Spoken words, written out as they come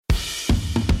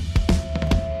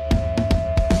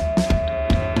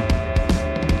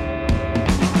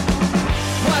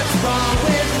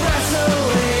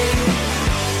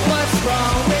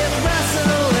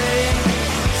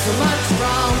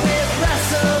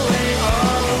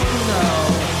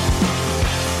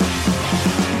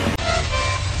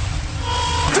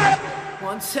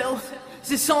tell. Is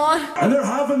this on? And they're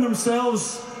having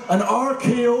themselves an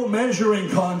RKO measuring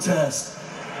contest.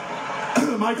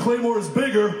 My Claymore is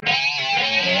bigger.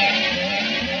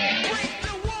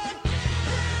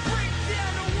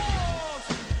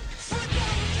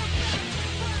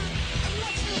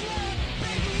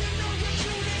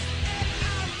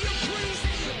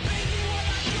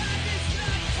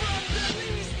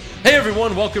 Hey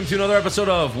everyone, welcome to another episode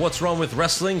of What's Wrong with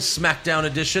Wrestling, SmackDown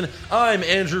Edition. I'm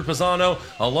Andrew Pisano,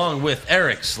 along with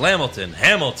Eric Slamilton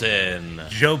Hamilton.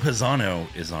 Joe Pisano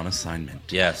is on assignment.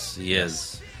 Yes, he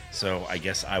is. So I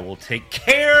guess I will take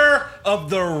care of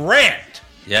the rant.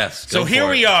 Yes, So here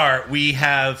we are. We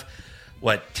have,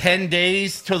 10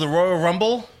 days till the Royal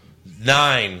Rumble?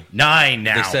 9. 9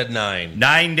 now. They said 9.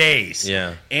 9 days.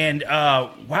 Yeah. And,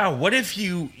 wow, what if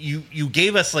you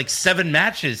gave us 7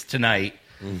 matches tonight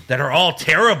that are all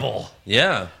terrible?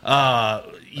 Yeah.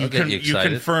 You you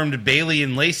confirmed Bailey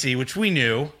and Lacey, which we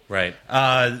knew. Right.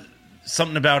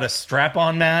 Something about a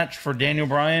strap-on match for Daniel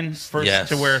Bryan first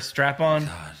to wear a strap-on.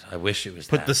 God, I wish it was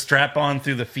Put that. the strap on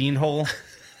through the fiend hole.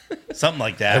 Something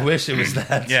like that. I wish it was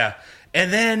that. Yeah.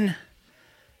 And then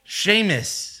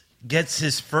Sheamus gets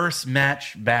his first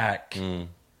match back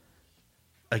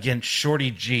against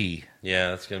Shorty G.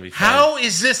 Yeah, that's going to be fun. How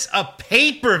is this a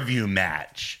pay-per-view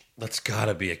match? That's got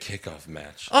to be a kickoff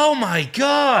match. Oh, my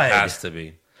God. Has to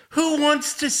be. Who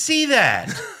wants to see that?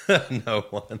 No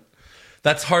one.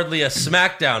 That's hardly a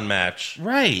SmackDown match.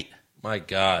 Right. My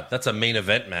God, that's a main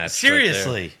event match.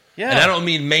 Seriously. Right Yeah. and I don't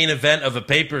mean main event of a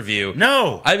pay-per-view.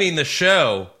 No. I mean the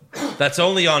show that's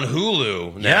only on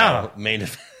Hulu now. Yeah. Main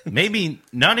event. Maybe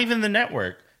not even the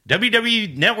network.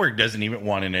 WWE Network doesn't even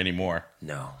want it anymore.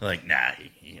 No. Like, nah,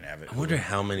 you can have it. I wonder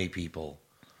how many people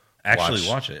Actually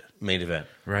watch it. main event.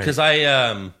 Right. Because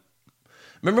I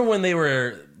remember when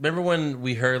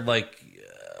we heard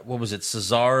what was it?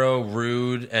 Cesaro,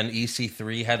 Rude, and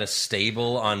EC3 had a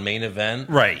stable on main event.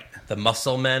 Right. The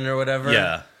Muscle Men or whatever.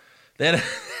 Yeah. They had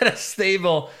a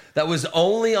stable that was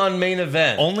only on main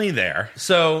event. Only there.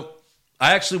 So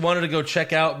I actually wanted to go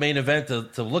check out main event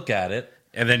to look at it.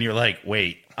 And then you're like,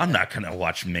 wait, I'm not going to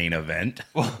watch main event.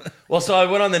 Well, so I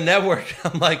went on the network.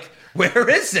 I'm like, where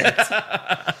is it?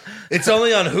 It's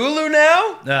only on Hulu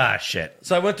now? Ah, shit.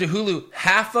 So I went to Hulu.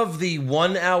 Half of the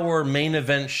 1 hour main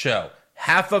event show,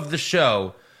 half of the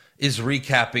show is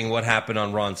recapping what happened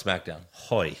on Raw and SmackDown.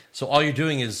 Hoy. So all you're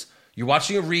doing is you're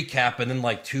watching a recap and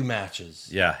then 2 matches.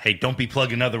 Yeah. Hey, don't be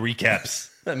plugging other recaps.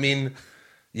 I mean,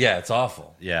 yeah, it's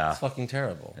awful. Yeah. It's fucking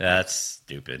terrible. That's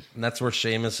stupid. And that's where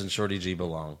Sheamus and Shorty G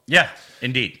belong. Yeah,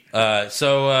 indeed. Let's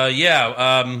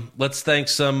thank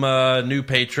some new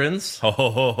patrons. Ho,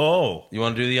 ho, ho, ho. You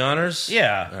want to do the honors?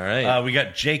 Yeah. All right. We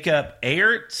got Jacob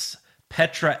Ayerts,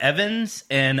 Petra Evans,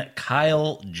 and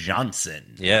Kyle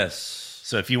Johnson. Yes.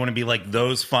 So if you want to be like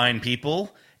those fine people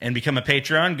and become a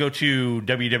Patreon, go to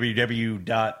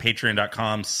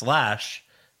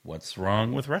www.patreon.com/What's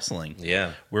Wrong with Wrestling.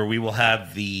 Yeah. Where we will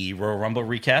have the Royal Rumble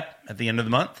recap at the end of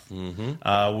the month.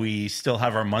 Mm-hmm. We still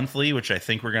have our monthly, which I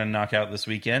think we're going to knock out this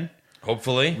weekend.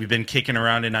 Hopefully. We've been kicking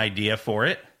around an idea for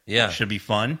it. Yeah. Should be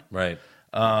fun. Right.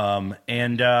 And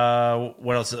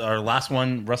what else? Our last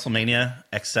one, WrestleMania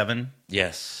X7.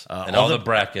 Yes. And all the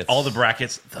brackets. All the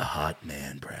brackets. The Hot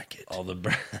Man bracket. All the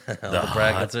brackets.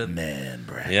 Hot Man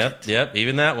bracket. Yep.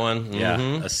 Even that one. Mm-hmm.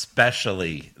 Yeah.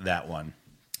 Especially that one.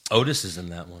 Otis is in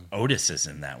that one. Otis is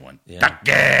in that one. Yeah.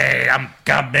 Okay, I'm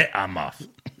off.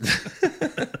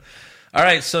 All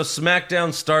right, so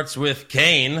SmackDown starts with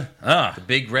Kane. Ah. The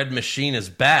big red machine is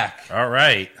back. All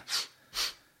right.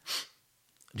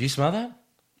 Do you smell that?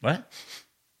 What?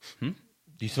 Do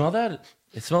you smell that?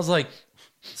 It smells like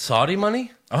Saudi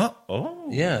money. Oh.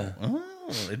 Yeah. Oh,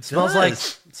 It smells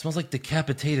like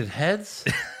decapitated heads.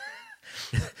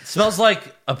 It smells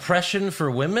like oppression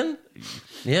for women.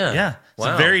 Yeah. Yeah. It's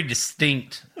Wow. a very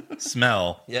distinct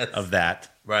smell Yes. of that.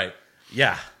 Right.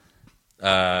 Yeah.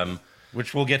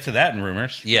 Which we'll get to that in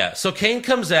rumors. Yeah. So Kane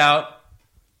comes out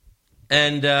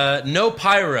and no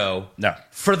pyro. No.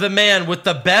 For the man with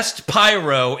the best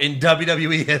pyro in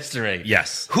WWE history.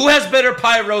 Yes. Who has better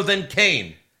pyro than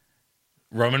Kane?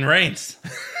 Roman Reigns.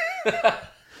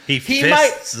 He He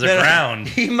fists might the ground.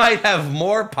 He might have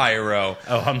more pyro.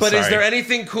 Oh, I'm but is sorry. there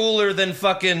anything cooler than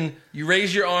fucking you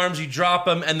raise your arms, you drop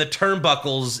them, and the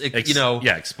turnbuckles,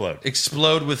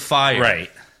 explode with fire?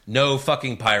 Right. No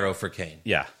fucking pyro for Kane.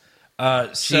 Yeah.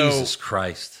 Jesus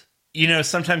Christ.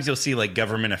 Sometimes you'll see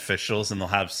government officials and they'll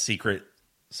have secret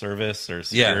service or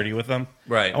security with them.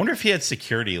 Right. I wonder if he had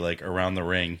security around the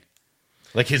ring,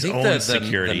 his I think own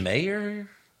security. The mayor.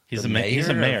 He's the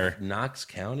a mayor. of Knox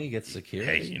County gets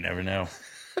security. Hey, you never know.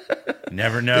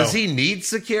 Never know. Does he need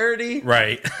security?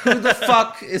 Right. Who the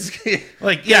fuck is he?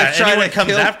 Like, yeah, trying anyone to comes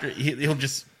kill- after, he'll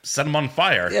just set him on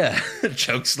fire. Yeah,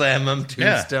 choke slam him,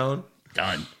 tombstone.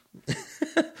 Done.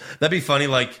 That'd be funny.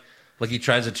 Like he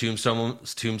tries to tombstone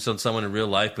someone in real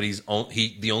life, but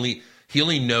he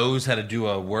only knows how to do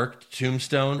a worked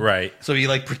tombstone. Right. So he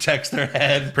like protects their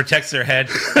head. Protects their head.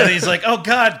 And then he's like, oh,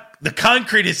 God, the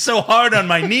concrete is so hard on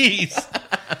my knees.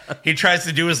 He tries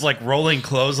to do his like rolling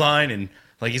clothesline and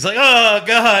like he's like, oh,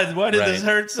 God, why did this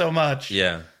hurt so much?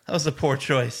 Yeah. That was a poor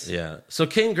choice. Yeah. So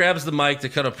Kane grabs the mic to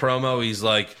cut a promo. He's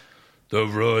like, the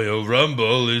Royal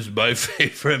Rumble is my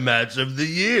favorite match of the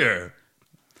year.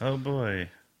 Oh, boy.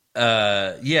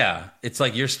 Yeah. It's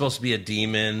like you're supposed to be a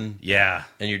demon. Yeah.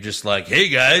 And you're just like, hey,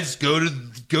 guys, go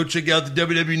check out the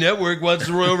WWE Network, watch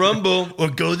the Royal Rumble. Or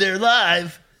go there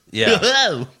live.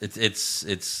 Yeah.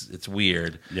 It's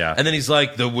weird. Yeah. And then he's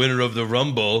like, the winner of the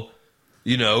Rumble,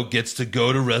 gets to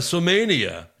go to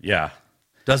WrestleMania. Yeah.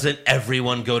 Doesn't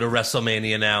everyone go to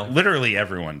WrestleMania now? Literally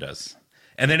everyone does.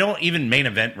 And they don't even main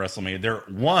event WrestleMania. They're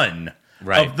one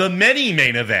Right. of the many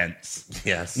main events.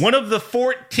 Yes. One of the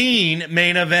 14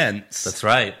 main events. That's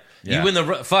right. Yeah. You win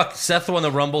the... Seth won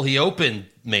the Rumble. He opened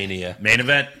Mania. Main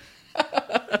event.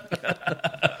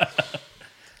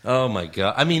 Oh, my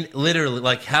God. I mean, literally,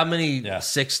 like, how many? Yeah.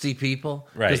 60 people?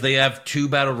 Right. Because they have 2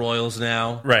 Battle Royals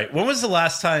now. Right. When was the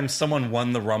last time someone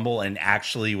won the Rumble and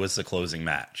actually was the closing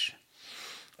match?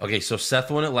 Okay, so Seth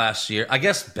won it last year. I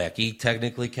guess Becky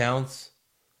technically counts.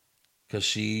 Because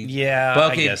she... Yeah,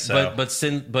 but okay, I guess so.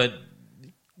 But,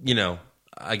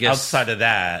 I guess... Outside of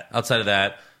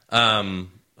that,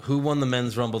 who won the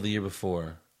Men's Rumble the year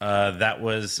before? that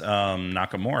was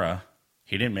Nakamura.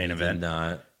 He didn't main Did event.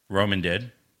 not. Roman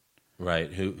did.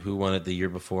 Right. Who won it the year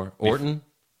before? Orton?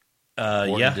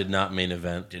 Orton Yeah. did not main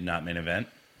event. Did not main event.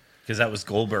 Because that was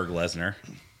Goldberg Lesnar.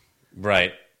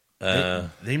 Right.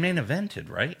 They main evented,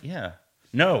 right? Yeah.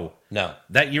 No. No.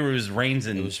 That year was Reigns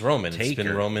and It was Roman. Taker. It's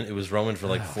been Roman. It was Roman for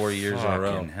like 4 years in a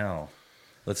row. Fucking hell.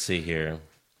 Let's see here.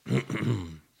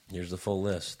 Here's the full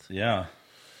list. Yeah.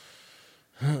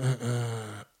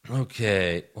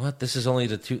 Okay. What? This is only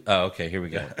the 2... Oh, okay. Here we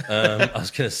go. I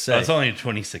was going to say... It's only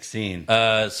 2016.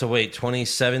 So wait,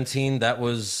 2017, that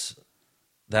was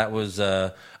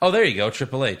oh, there you go,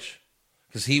 Triple H.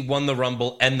 Because he won the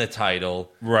Rumble and the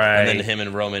title. Right. And then him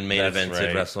and Roman main That's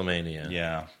evented right. WrestleMania.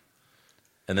 Yeah.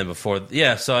 And then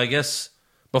so I guess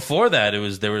before that it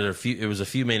was a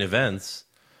few main events.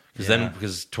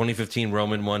 Because 2015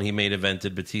 Roman won, he main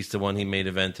evented, Batista won, he main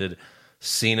evented,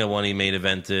 Cena won, he main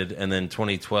evented, and then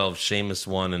 2012 Sheamus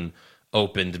won and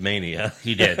opened Mania.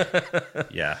 He did.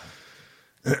 Yeah.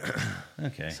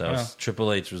 Okay. So well,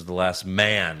 Triple H was the last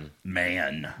man.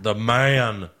 the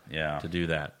man. Yeah. To do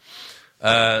that.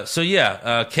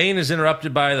 Kane is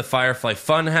interrupted by the Firefly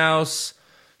Funhouse.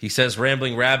 He says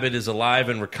Rambling Rabbit is alive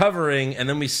and recovering, and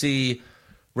then we see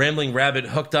Rambling Rabbit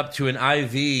hooked up to an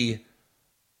IV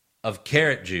of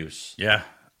carrot juice. Yeah.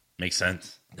 Makes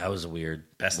sense. That was a weird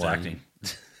Best one. acting.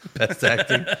 Best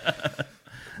acting.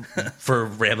 For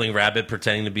Rambling Rabbit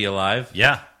pretending to be alive.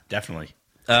 Yeah, definitely.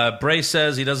 Bray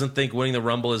says he doesn't think winning the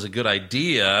Rumble is a good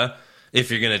idea if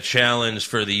you're going to challenge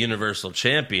for the Universal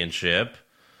Championship.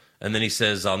 And then he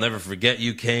says, I'll never forget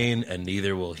you, Kane, and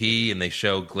neither will he. And they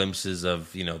show glimpses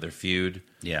of, their feud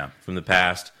from the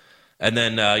past. And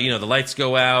then, the lights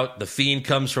go out. The Fiend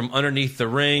comes from underneath the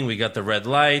ring. We got the red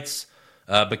lights.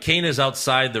 But Kane is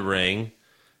outside the ring.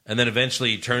 And then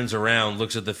eventually he turns around,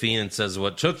 looks at the Fiend, and says,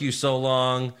 what took you so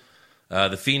long?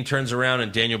 The Fiend turns around,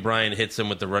 and Daniel Bryan hits him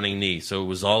with the running knee. So it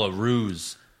was all a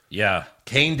ruse. Yeah.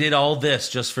 Kane did all this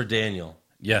just for Daniel.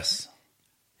 Yes.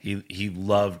 He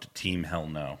loved Team Hell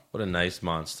No. What a nice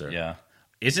monster. Yeah.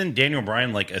 Isn't Daniel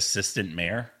Bryan like assistant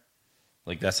mayor?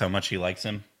 Like that's how much he likes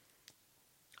him?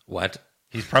 What?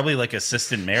 He's probably like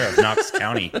assistant mayor of Knox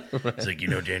County. It's like,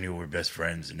 Daniel, we're best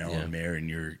friends, and now I'm mayor, and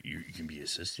you can be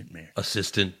assistant mayor.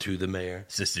 Assistant to the mayor.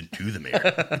 Assistant to the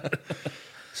mayor.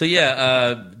 So,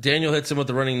 Daniel hits him with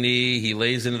the running knee. He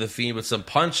lays into the Fiend with some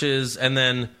punches, and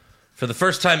then for the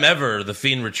first time ever, the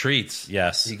Fiend retreats.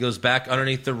 Yes. He goes back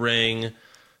underneath the ring.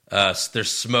 There's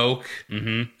smoke,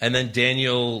 and then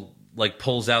Daniel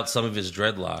pulls out some of his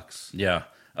dreadlocks. Yeah.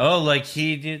 Oh, like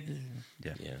he did.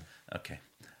 Yeah. Okay.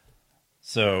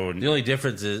 So The only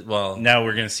difference is, now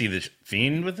we're gonna see the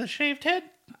Fiend with a shaved head.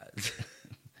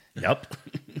 Yep.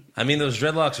 I mean, those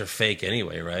dreadlocks are fake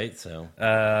anyway, right? So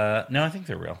no, I think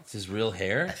they're real. it's his real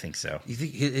hair. I think so. You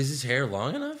think is his hair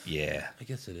long enough? Yeah. I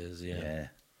guess it is. Yeah.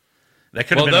 That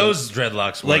could have been those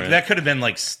dreadlocks were that could have been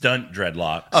like stunt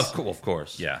dreadlocks. Of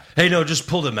course. Yeah. Hey, no, just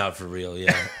pull them out for real.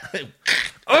 Yeah.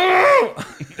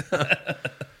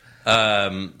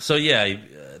 So yeah,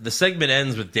 the segment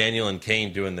ends with Daniel and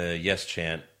Kane doing the yes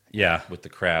chant Yeah, with the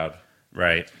crowd.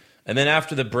 right. And then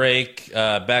after the break,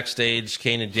 backstage,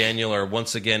 Kane and Daniel are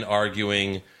once again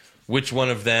arguing which one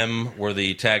of them were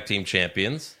the tag team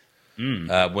champions.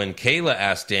 When Kayla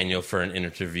asked Daniel for an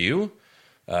interview,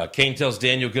 Kane tells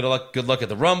Daniel good luck at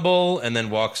the Rumble, and then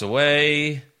walks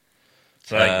away.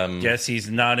 So I guess he's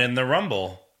not in the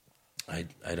Rumble.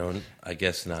 I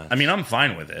guess not. I mean, I'm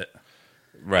fine with it.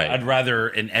 Right. I'd rather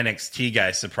an NXT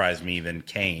guy surprise me than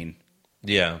Kane.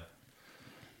 Yeah.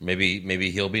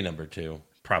 Maybe he'll be number 2.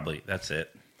 Probably. That's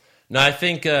it. No, I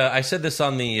think I said this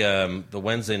on the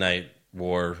Wednesday Night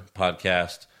War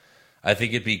podcast. I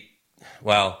think it'd be,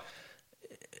 well,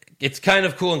 it's kind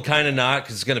of cool and kind of not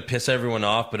because it's going to piss everyone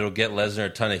off, but it'll get Lesnar a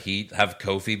ton of heat. Have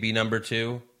Kofi be number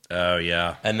 2. Oh,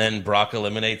 yeah. And then Brock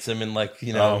eliminates him in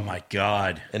Oh, my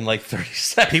God. in 30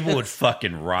 seconds. People would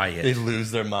fucking riot. They'd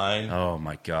lose their mind. Oh,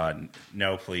 my God.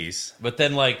 No, please. But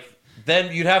then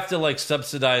then you'd have to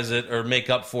subsidize it or make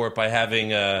up for it by having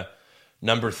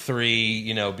number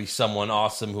 3, be someone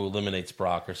awesome who eliminates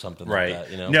Brock or something Right. like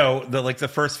that. No, the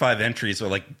first 5 entries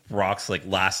are Brock's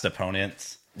last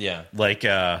opponents. Yeah.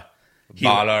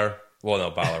 Balor. Well,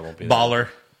 no, Balor won't be there. Balor.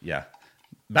 Yeah.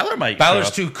 Balor might. Balor's show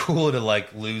up. too cool to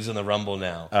lose in the Rumble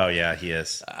now. Oh yeah, he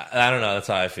is. I don't know. That's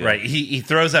how I feel. Right. He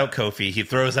throws out Kofi. He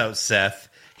throws out Seth.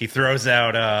 He throws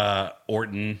out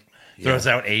Orton. Throws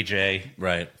out AJ.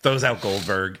 Right. Throws out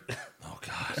Goldberg. Oh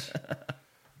God.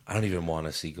 I don't even want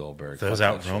to see Goldberg. Throws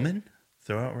out Roman.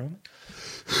 Throw out Roman.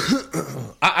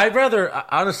 I'd rather,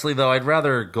 honestly though,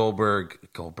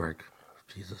 Goldberg.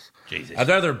 Jesus. I'd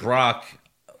rather Brock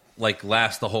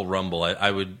last the whole Rumble.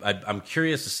 I'm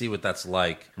curious to see what that's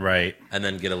like. Right. And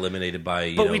then get eliminated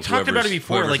by But we talked about it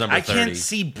before. I 30. can't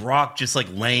see Brock just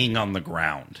laying on the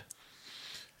ground.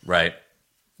 Right.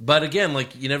 But again,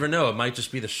 you never know. It might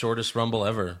just be the shortest Rumble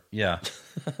ever. Yeah.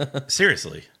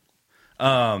 Seriously.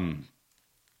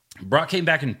 Brock came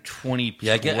back in 2012.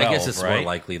 Yeah, I guess it's right? more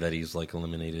likely that he's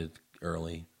eliminated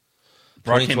early.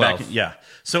 Brock came back. Yeah.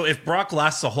 So if Brock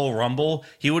lasts the whole Rumble,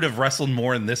 he would have wrestled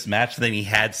more in this match than he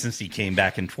had since he came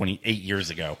back in 28 years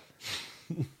ago.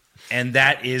 And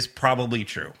that is probably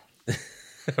true.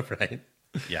 Right.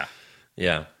 Yeah.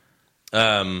 Yeah.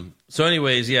 So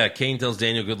anyways, yeah, Kane tells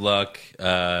Daniel good luck.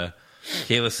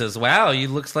 Kayla says, wow, you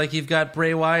looks like you've got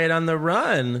Bray Wyatt on the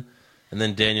run. And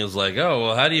then Daniel's like, oh,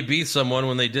 well, how do you beat someone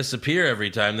when they disappear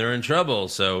every time they're in trouble?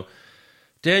 So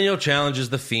Daniel challenges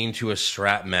The Fiend to a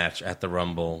strap match at the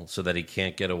Rumble so that he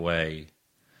can't get away.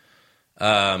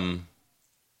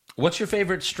 What's your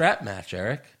favorite strap match,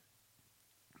 Eric?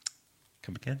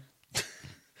 Come again?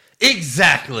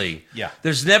 Exactly. Yeah.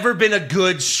 There's never been a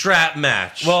good strap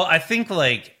match. Well, I think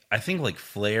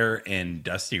Flair and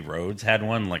Dusty Rhodes had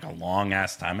one a long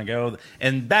ass time ago,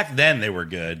 and back then they were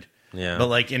good. Yeah.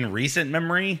 But in recent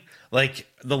memory,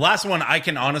 the last one I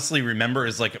can honestly remember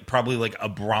is probably a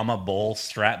Brahma Bull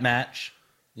strap match.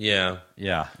 Yeah.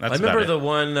 Yeah. I remember the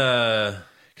one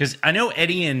because I know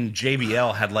Eddie and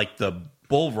JBL had the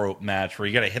bull rope match where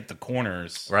you got to hit the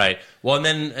corners. Right. Well,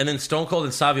 and then Stone Cold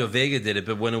and Savio Vega did it,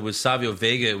 but when it was Savio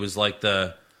Vega, it was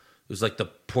the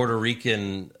Puerto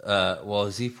Rican. Well,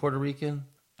 is he Puerto Rican?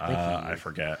 I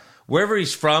forget. Wherever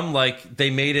he's from, they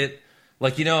made it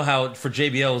how for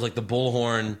JBL it was the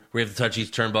bullhorn where you have to touch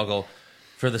each turnbuckle.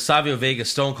 For the Savio Vega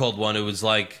Stone Cold one, it was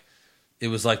the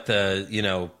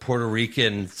Puerto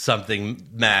Rican something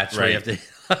match where you have to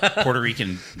Puerto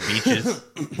Rican beaches.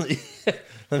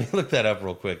 Let me look that up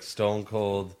real quick. Stone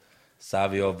Cold,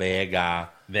 Savio Vega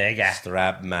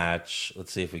strap match.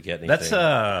 Let's see if we get anything. That's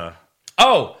a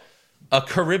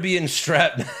Caribbean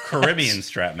strap match. Caribbean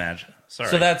strap match. Sorry.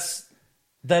 So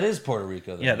that is Puerto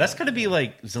Rico. Then. Yeah, that's going to be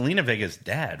Zelina Vega's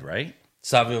dad, right?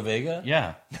 Savio Vega?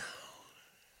 Yeah.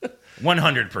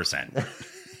 100%.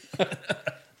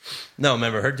 No,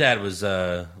 remember her dad was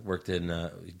worked in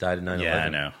he died in 9/11.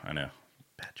 Yeah, I know.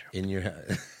 Bad joke. In your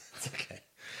it's okay.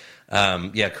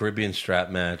 Yeah, Caribbean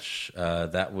strap match.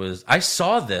 That was I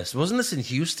saw this. Wasn't this in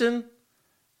Houston?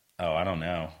 Oh, I don't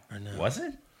know. Was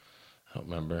it? I don't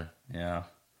remember. Yeah.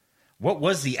 What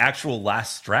was the actual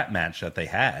last strap match that they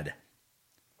had?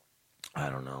 I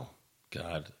don't know.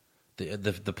 God.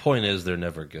 The point is they're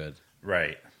never good.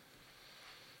 Right.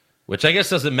 Which I guess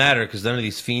doesn't matter because none of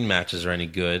these Fiend matches are any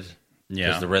good. Yeah.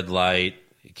 There's the red light.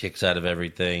 He kicks out of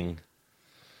everything.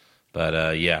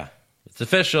 But, yeah. It's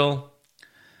official.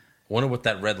 I wonder what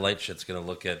that red light shit's going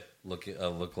to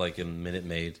look like in Minute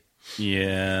Maid.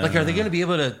 Yeah. Are they going to be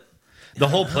able to... The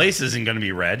whole place isn't going to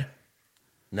be red.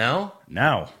 No?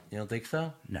 No. You don't think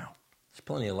so? No. There's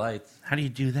plenty of lights. How do you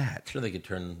do that? I'm sure they could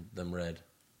turn them red.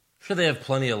 sure they have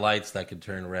plenty of lights that could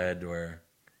turn red where,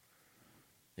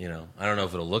 I don't know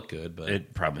if it'll look good, but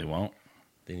it probably won't.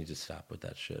 They need to stop with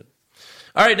that shit.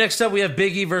 All right, next up we have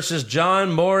Big E versus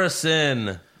John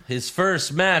Morrison. His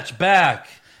first match back.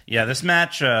 Yeah, this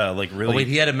match, really... Oh, wait,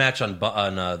 he had a match on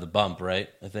the Bump, right?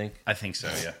 I think so,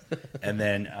 yeah. And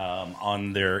then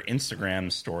on their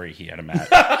Instagram story, he had a match.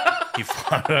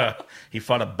 he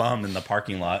fought a bum in the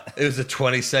parking lot. It was a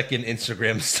 20-second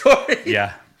Instagram story.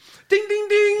 Yeah. Ding, ding,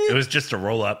 ding. It was just a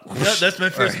roll-up. No, that's my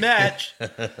first match.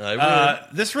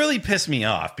 This really pissed me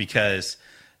off because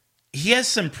he has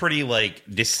some pretty,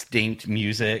 distinct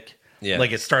music. Yeah.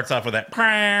 Like, it starts off with that.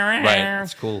 Right,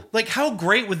 it's cool. Like, how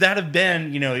great would that have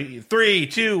been, 3,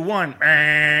 2, 1.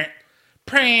 And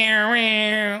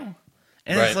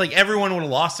it's like everyone would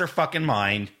have lost their fucking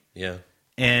mind. Yeah.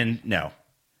 And no.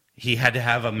 He had to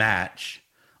have a match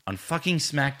on fucking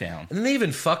SmackDown. And they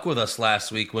even fuck with us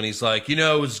last week when he's like,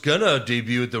 I was gonna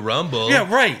debut at the Rumble.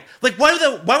 Yeah, right. Like,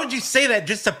 why would you say that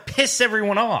just to piss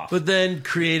everyone off? But then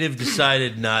Creative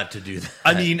decided not to do that.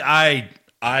 I mean,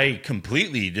 I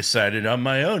completely decided on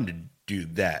my own to do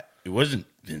that. It wasn't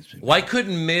Vince McMahon. Why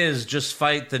couldn't Miz just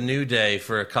fight the New Day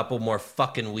for a couple more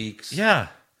fucking weeks? Yeah.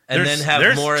 And then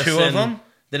have Morrison... 2 of them.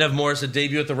 Then have Morrison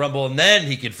debut at the Rumble, and then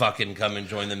he could fucking come and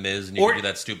join the Miz, and you can do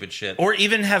that stupid shit. Or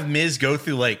even have Miz go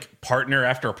through, partner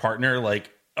after partner,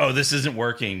 oh, this isn't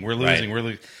working. We're losing. We're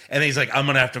losing. And then he's like, I'm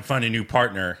going to have to find a new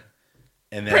partner.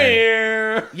 And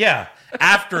then... Yeah.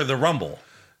 After the Rumble.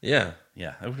 Yeah.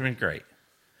 Yeah. That would have been great.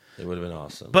 It would have been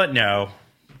awesome. But no.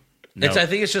 I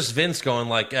think it's just Vince going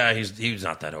he's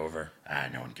not that over.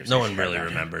 No one really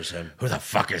remembers him. Who the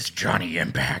fuck is Johnny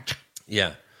Impact?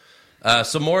 Yeah.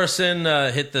 So Morrison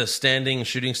hit the standing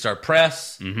shooting star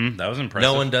press. Mm-hmm. That was impressive.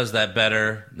 No one does that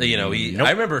better. I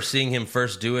remember seeing him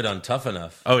first do it on Tough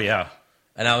Enough. Oh, yeah.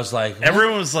 And I was like... What?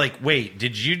 Everyone was like, wait,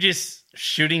 did you just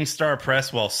shooting star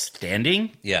press while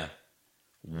standing? Yeah.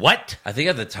 What? I think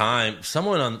at the time,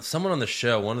 someone on the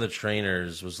show, one of the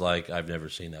trainers was like, I've never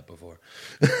seen that before.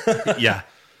 Yeah.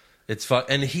 It's fun.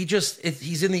 And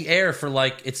he's in the air for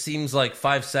it seems like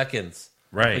 5 seconds.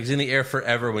 Right. He's in the air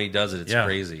forever when he does it. It's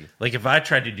crazy. Like if I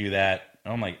tried to do that,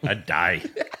 I'd die.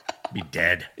 Be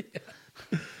dead.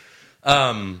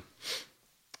 Yeah.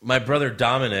 My brother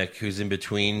Dominic, who's in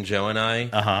between Joe and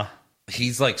I,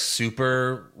 he's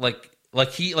super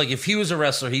if he was a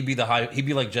wrestler, he'd be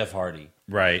like Jeff Hardy.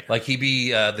 Right. Like he'd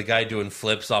be the guy doing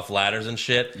flips off ladders and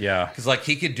shit. Yeah. Because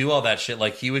he could do all that shit.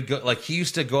 He would go he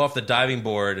used to go off the diving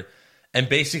board and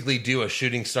basically do a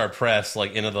shooting star press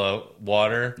into the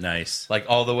water. Nice.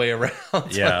 All the way around.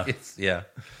 Yeah.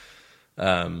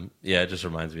 It just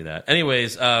reminds me of that.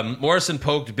 Anyways, Morrison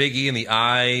poked Big E in the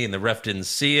eye, and the ref didn't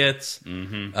see it.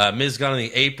 Mm-hmm. Miz got on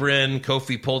the apron.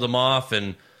 Kofi pulled him off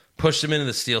and pushed him into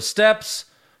the steel steps.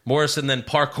 Morrison then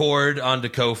parkoured onto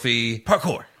Kofi.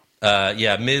 Parkour.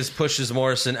 Miz pushes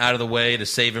Morrison out of the way to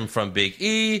save him from Big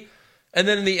E. And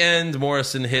then in the end,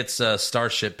 Morrison hits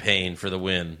Starship Pain for the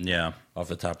win. Yeah. Off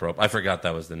the top rope. I forgot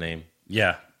that was the name.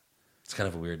 Yeah. It's kind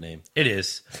of a weird name. It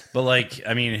is. But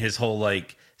his whole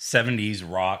 70s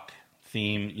rock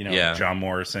theme, John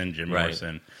Morrison, Jim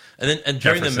Morrison. And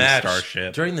during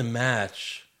the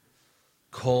match,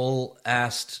 Cole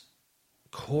asked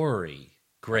Corey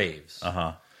Graves.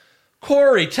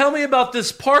 Corey, tell me about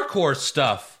this parkour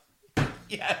stuff.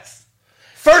 Yes.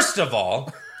 First of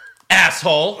all,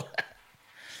 asshole.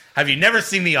 Have you never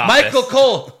seen The Office? Michael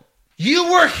Cole, you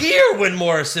were here when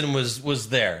Morrison was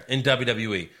there in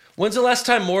WWE. When's the last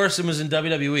time Morrison was in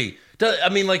WWE?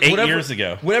 8 years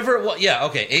ago. Whatever it was. Yeah,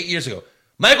 okay, 8 years ago.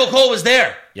 Michael Cole was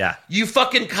there. Yeah. You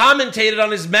fucking commentated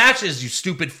on his matches, you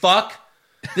stupid fuck.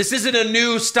 This isn't a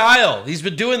new style. He's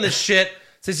been doing this shit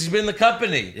since he's been in the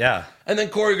company. Yeah. And then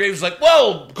Corey Graves was like,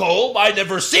 well, Cole, I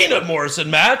never seen a Morrison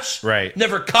match. Right.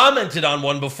 Never commented on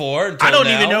one before. I don't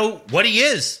even know what he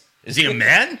is. Is he a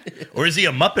man? Or is he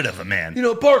a Muppet of a man?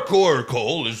 Parkour,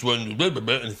 Cole, is when... Blah, blah,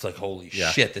 blah. And it's holy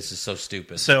shit, this is so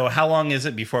stupid. So how long is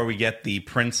it before we get the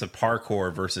Prince of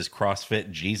Parkour versus CrossFit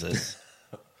Jesus?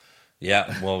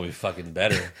 Yeah, well, we fucking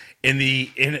better. in the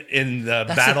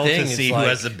battle to see who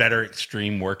has the better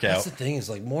extreme workout. That's the thing, is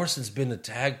Morrison's been a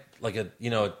tag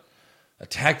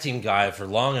team guy for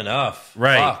long enough.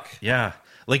 Right. Fuck. Yeah.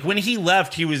 When he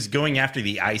left, he was going after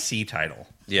the IC title.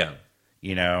 Yeah.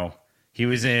 He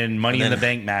was in Money in the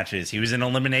Bank matches. He was in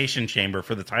Elimination Chamber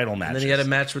for the title matches. And then he had a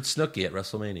match with Snooki at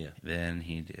WrestleMania. Then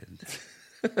he did.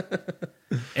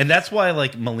 And that's why,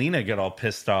 Melina got all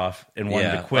pissed off and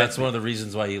wanted to quit. That's one of the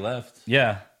reasons why he left.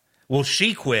 Yeah. Well,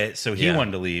 she quit, so he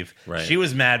wanted to leave. Right. She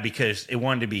was mad because it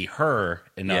wanted to be her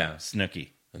and not Snooki.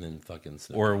 And then fucking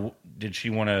Snooki. Or did she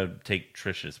want to take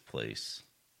Trish's place?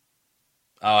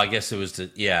 Oh, I guess it was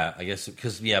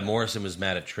because Morrison was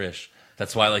mad at Trish.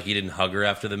 That's why he didn't hug her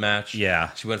after the match.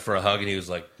 Yeah. She went for a hug and he was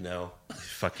like, no.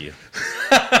 Fuck you.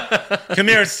 Come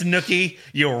here, Snooki,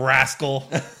 you rascal.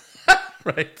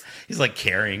 Right. He's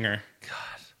carrying her.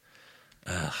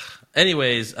 God.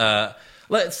 Anyways,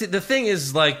 let's see. The thing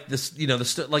is this,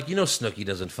 Snooki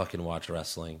doesn't fucking watch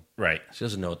wrestling. Right. She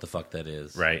doesn't know what the fuck that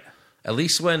is. Right. At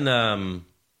least when, the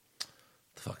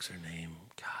fuck's her name?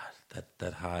 God,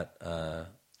 that hot,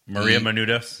 Maria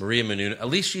Menounos. Maria Menounos. At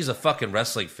least she's a fucking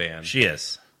wrestling fan. She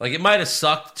is. It might have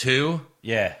sucked too.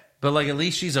 Yeah. But at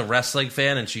least she's a wrestling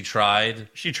fan and she tried.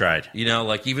 She tried.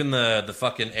 Even the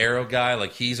fucking Arrow guy,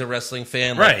 he's a wrestling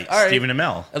fan. Right. All right, Stephen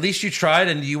Amell. At least you tried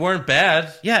and you weren't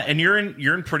bad. Yeah, and you're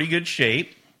in pretty good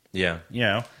shape. Yeah.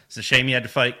 It's a shame you had to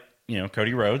fight,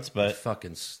 Cody Rhodes, but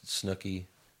fucking Snooki.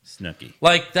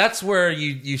 That's where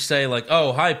you say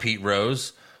oh, hi Pete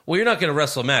Rose. Well, you're not going to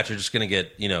wrestle a match. You're just going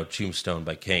to get, tombstoned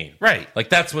by Kane. Right.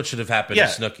 That's what should have happened to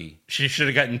Snooki. She should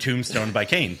have gotten tombstoned by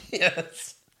Kane.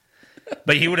 Yes.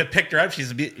 But he would have picked her up.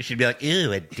 She'd be like,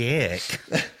 ew, a dick.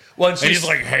 Well, and he's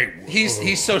like, hey.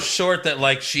 He's so short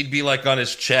that, she'd be, on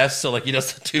his chest. So, he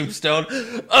does the tombstone.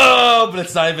 Oh, but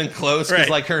it's not even close because,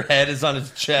 right. her head is on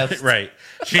his chest. Right.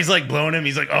 She's, blowing him.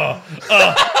 He's like, oh.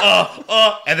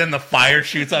 And then the fire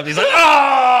shoots up. He's like,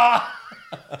 oh.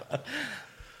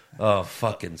 Oh,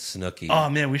 fucking Snooki. Oh,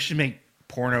 man, we should make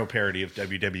porno parody of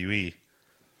WWE.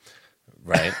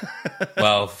 Right.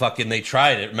 Well, fucking they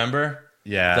tried it, remember?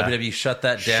 Yeah. WWE shut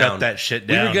that down. Shut that shit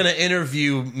down. We were going to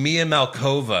interview Mia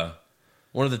Malkova,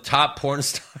 one of the top porn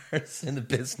stars in the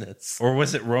business. Or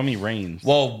was it Romy Reigns?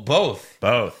 Well, both.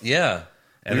 Both. Yeah.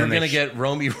 And we were going to get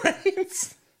Romy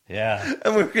Reigns. Yeah.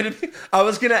 And I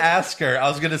was going to ask her, I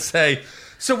was going to say,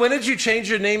 so when did you change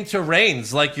your name to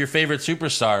Reigns, like your favorite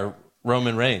superstar,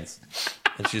 Roman Reigns?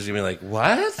 And she's going to be like,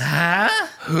 what? Huh?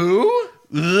 Who?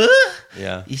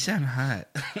 Yeah. You sound hot.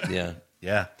 Yeah.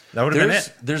 Yeah. That would have been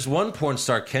it. There's one porn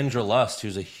star, Kendra Lust,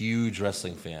 who's a huge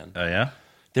wrestling fan. Oh, yeah?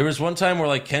 There was one time where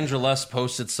Kendra Lust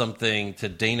posted something to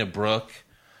Dana Brooke,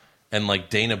 and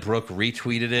Dana Brooke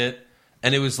retweeted it,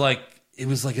 and it was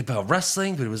about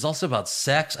wrestling, but it was also about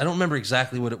sex. I don't remember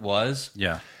exactly what it was.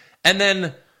 Yeah. And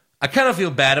then I kind of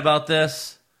feel bad about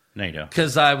this. No, you don't.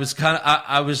 Because I was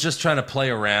just trying to play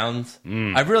around.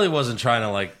 I really wasn't trying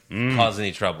to cause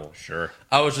any trouble. Sure.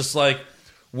 I was just like,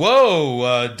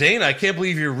 whoa, Dana, I can't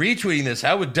believe you're retweeting this.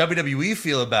 How would WWE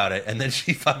feel about it? And then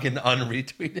she fucking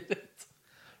unretweeted it.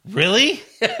 Really?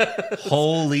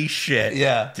 Holy shit.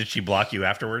 Yeah. Did she block you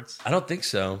afterwards? I don't think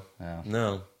so. Oh.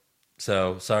 No.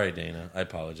 So, sorry, Dana. I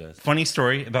apologize. Funny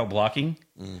story about blocking.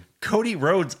 Cody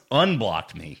Rhodes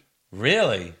unblocked me.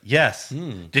 Really? Yes.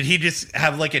 Did he just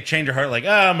have a change of heart?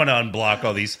 I'm going to unblock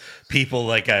all these people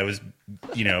I was,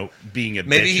 being a bitch.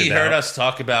 Maybe he heard us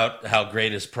talk about how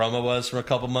great his promo was from a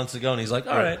couple months ago, and he's like,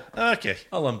 all right. Okay.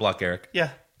 I'll unblock Eric.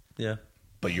 Yeah. Yeah.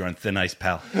 But you're on thin ice,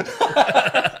 pal.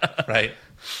 Right.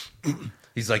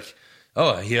 He's like,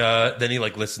 oh, then he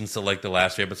listens to the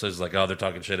last few episodes. He's like, oh, they're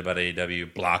talking shit about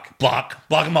AEW. Block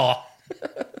them all.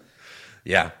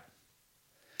 Yeah.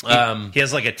 He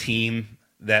has a team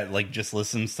that just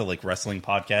listens to wrestling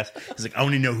podcasts. He's like, I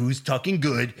want to know who's talking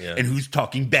good and who's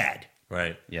talking bad.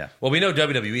 Right. Yeah. Well, we know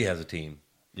WWE has a team.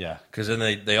 Yeah. Because then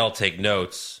they all take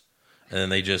notes, and then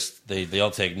they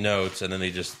all take notes, and then they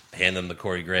just hand them to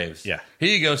Corey Graves. Yeah. Here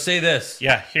you go. Say this.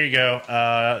 Yeah. Here you go.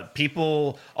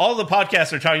 All the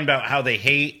podcasts are talking about how they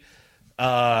hate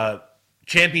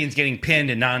champions getting pinned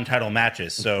in non-title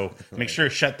matches. So make sure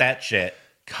to shut that shit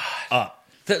up.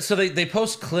 So they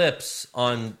post clips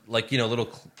on little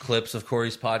clips of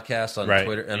Corey's podcast on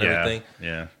Twitter and everything.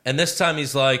 Yeah. And this time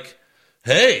he's like,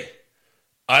 "Hey,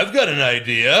 I've got an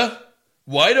idea.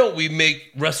 Why don't we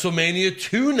make WrestleMania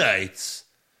 2 nights?"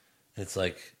 And it's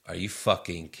like, are you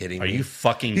fucking kidding me? Are you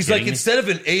fucking He's kidding like, instead of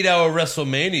an 8-hour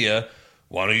WrestleMania,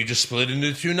 why don't you just split it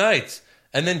into 2 nights?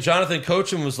 And then Jonathan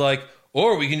Coachman was like,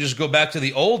 or we can just go back to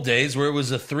the old days where it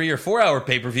was a 3 or 4 hour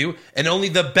pay-per-view and only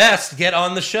the best get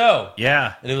on the show.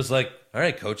 Yeah. And it was like, all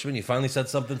right, Coachman, you finally said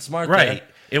something smart right. there.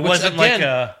 It wasn't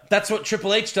that's what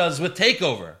Triple H does with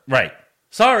TakeOver. Right.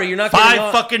 Sorry, you're not getting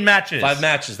 5 fucking matches. 5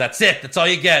 matches. That's it. That's all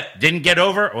you get. Didn't get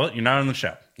over? Well, you're not on the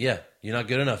show. Yeah. You're not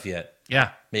good enough yet.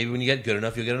 Yeah. Maybe when you get good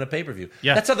enough, you'll get on a pay-per-view.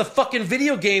 Yeah. That's how the fucking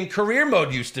video game career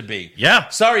mode used to be. Yeah.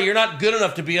 Sorry, you're not good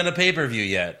enough to be on a pay-per-view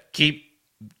yet. Keep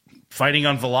fighting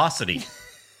on Velocity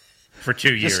for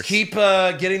 2 years. Just keep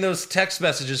getting those text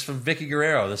messages from Vicky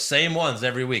Guerrero, the same ones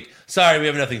every week. Sorry, we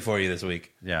have nothing for you this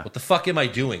week. Yeah. What the fuck am I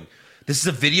doing? This is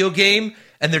a video game,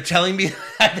 and they're telling me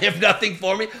they have nothing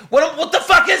for me? What the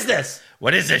fuck is this?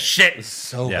 What is this shit? It's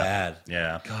so bad.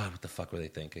 Yeah. God, what the fuck were they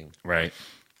thinking? Right.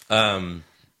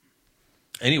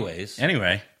 Anyways.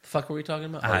 Anyway. The fuck were we talking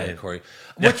about? Oh, yeah, Corey.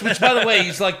 Which, by the way,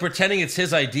 he's like pretending it's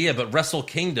his idea, but Wrestle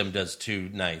Kingdom does 2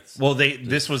 nights. Well,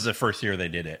 this was the first year they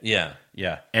did it. Yeah.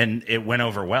 Yeah. And it went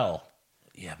over well.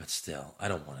 Yeah, but still, I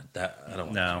don't want it. I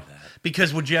don't want to do that.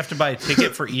 Because would you have to buy a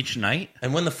ticket for each night?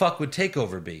 And when the fuck would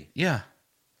TakeOver be? Yeah.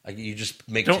 Like, you just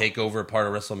make TakeOver a part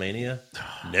of WrestleMania?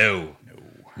 No.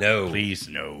 Please,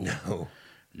 no.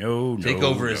 No.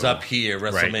 TakeOver is up here.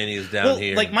 WrestleMania is down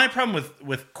here. Like, my problem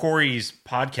with Corey's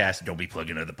podcast, don't be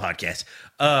plugging into the podcast,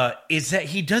 is that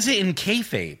he does it in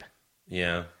kayfabe.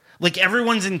 Yeah. Like,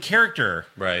 everyone's in character.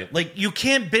 Right. Like, you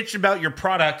can't bitch about your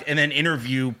product and then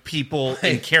interview people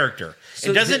in character. So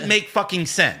it doesn't make fucking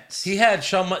sense. He had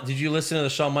did you listen to the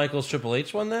Shawn Michaels Triple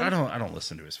H one then? I don't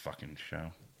listen to his fucking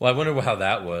show. Well, I wonder how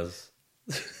that was.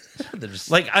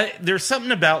 There's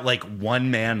something about, like,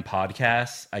 one-man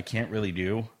podcasts I can't really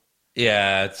do.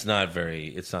 Yeah, it's not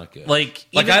good. Like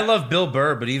I love Bill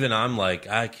Burr, but even I'm like,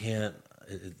 I can't,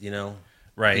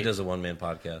 Right. He does a one-man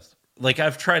podcast. Like,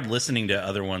 I've tried listening to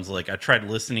other ones. Like, I tried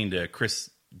listening to Chris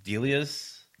D'Elia.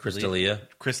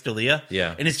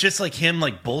 Yeah. And it's just like him,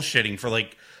 like, bullshitting for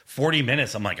like 40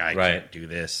 minutes. I'm like, I can't do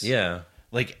this. Yeah.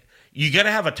 Like, you got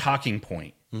to have a talking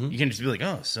point. Mm-hmm. You can just be like,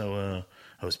 I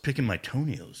was picking my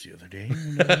toenails the other day.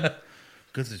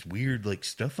 Because there's weird, like,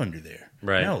 stuff under there.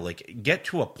 Right. No, like, get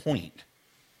to a point.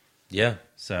 Yeah.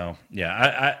 So,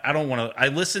 yeah, I don't want to. I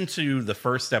listened to the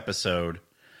first episode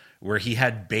where he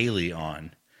had Bailey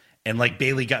on. And, like,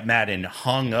 Bailey got mad and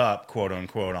hung up, quote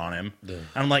unquote, on him. And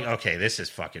I'm like, okay, this is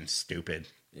fucking stupid.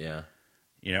 Yeah.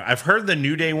 I've heard the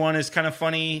New Day one is kind of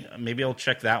funny. Maybe I'll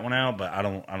check that one out, but I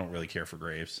don't really care for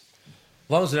Graves. As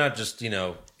long as they're not just,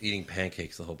 eating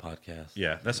pancakes the whole podcast.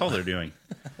 Yeah, that's all they're doing.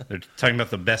 They're talking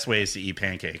about the best ways to eat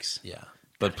pancakes. Yeah.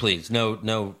 But please,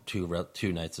 no 2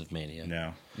 nights of Mania.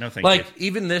 No, thank you. Like,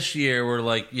 even this year, we're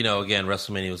like, again,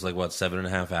 WrestleMania was like, what,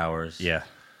 7.5 hours? Yeah.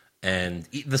 And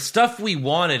the stuff we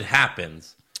wanted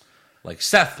happens. Like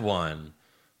Seth won,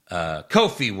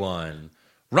 Kofi won,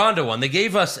 Ronda won. They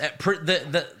gave us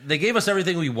they gave us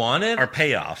everything we wanted. Our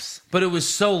payoffs. But it was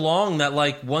so long that,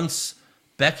 like, once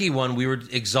Becky won, we were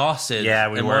exhausted.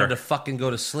 Yeah, we and were. wanted to fucking go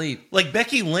to sleep. Like,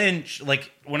 Becky Lynch,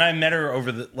 like, when I met her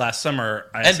over the last summer,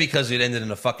 and because it ended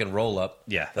in a fucking roll up.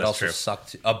 Yeah, that also true.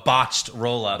 Sucked. A botched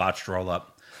roll up.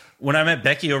 When I met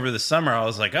Becky over the summer, I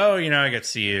was like, I got to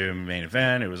see you in main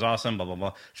event. It was awesome, blah, blah,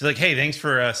 blah. She's like, hey, thanks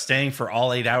for staying for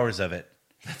all 8 hours of it.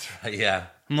 That's right, yeah.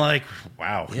 I'm like,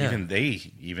 wow. Yeah. Even they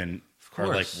are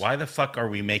like, why the fuck are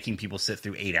we making people sit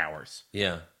through 8 hours?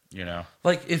 Yeah.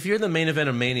 Like, if you're the main event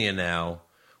of Mania now,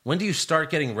 when do you start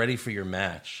getting ready for your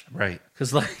match? Right.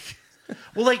 Because, like...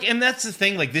 well, like, and that's the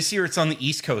thing. Like, this year it's on the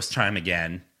East Coast time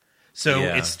again. So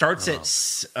it starts at,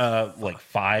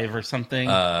 5 or something.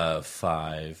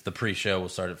 5. The pre-show will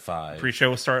start at 5. Pre-show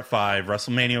will start at 5.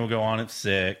 WrestleMania will go on at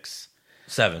 6.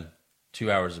 7.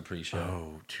 2 hours of pre-show.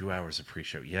 Oh, 2 hours of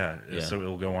pre-show. Yeah. So it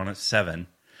will go on at 7.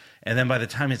 And then by the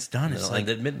time it's done, it's like... end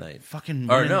at midnight. Fucking...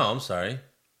 Or no, I'm sorry.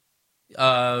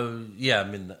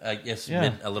 Midnight. I guess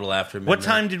a little after midnight. What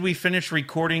time did we finish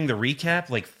recording the recap?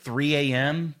 Like 3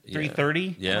 a.m.,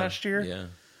 3:30 last year. Yeah,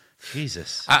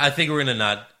 Jesus. I think we're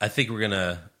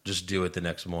gonna just do it the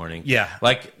next morning. Yeah,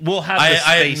 like we'll have.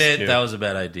 I admit that was a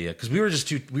bad idea because we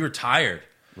were tired.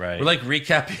 Right. We're like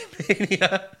recapping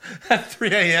Mania at 3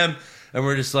 a.m. and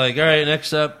we're just like, all right,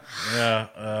 next up.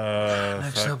 Yeah.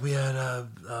 Next up, we had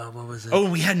what was it? Oh,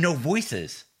 we had no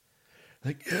voices.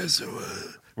 Like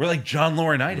we're like John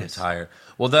Laurinaitis. I'm tired.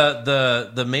 Well,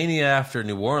 the Mania after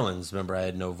New Orleans, remember I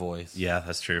had no voice. Yeah,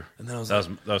 that's true. And then that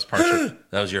was partially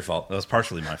that was your fault. That was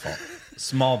partially my fault.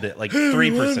 Small bit, like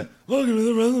 3%. Welcome to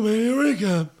the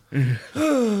WrestleMania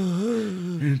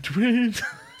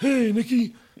recap. Hey,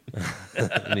 Nikki.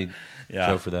 I need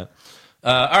show for that.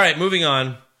 All right, moving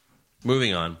on.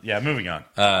 Yeah, moving on.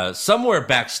 Somewhere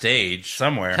backstage,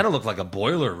 kind of looked like a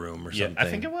boiler room or something. I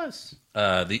think it was.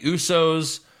 The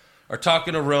Usos are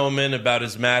talking to Roman about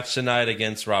his match tonight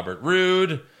against Robert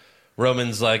Roode.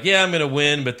 Roman's like, yeah, I'm going to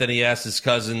win, but then he asks his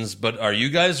cousins, but are you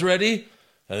guys ready?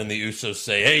 And then the Usos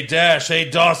say, hey, Dash, hey,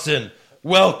 Dawson,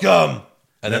 welcome.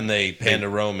 And then they pan to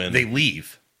Roman. They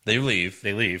leave.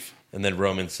 And then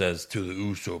Roman says, to the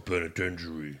Uso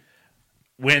Penitentiary.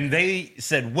 When they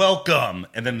said, welcome,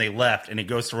 and then they left, and it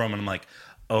goes to Roman, I'm like,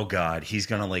 oh, God, he's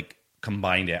going to, like,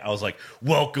 combine it. I was like,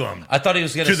 welcome. I thought he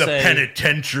was going to say... to the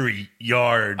penitentiary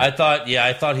yard. I thought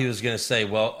he was going to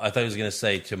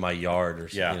say, to my yard or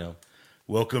something,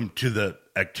 Welcome to the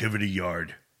activity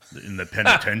yard in the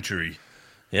penitentiary.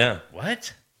 Yeah.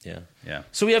 What? Yeah.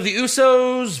 So we have the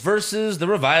Usos versus the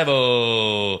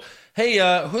Revival. Hey,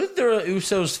 who did the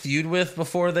Usos feud with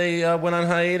before they went on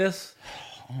hiatus?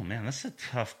 Oh, man, that's a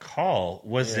tough call.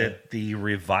 Was it the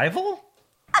Revival?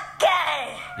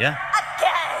 Okay. Yeah.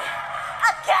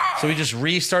 Okay. So we just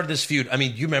restarted this feud. I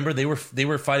mean, you remember they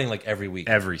were fighting like every week.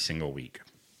 Every single week.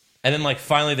 And then like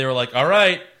finally they were like, all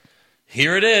right,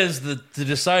 here it is to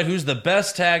decide who's the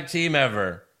best tag team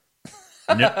ever.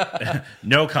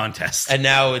 No contest. And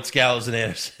now it's Gallows and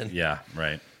Anderson. Yeah,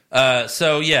 right.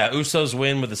 Usos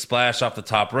win with a splash off the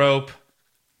top rope.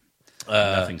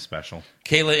 Nothing special.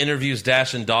 Kayla interviews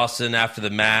Dash and Dawson after the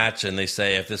match, and they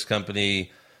say if this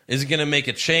company isn't going to make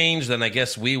a change, then I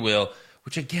guess we will.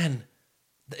 Which, again,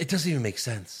 it doesn't even make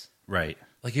sense. Right.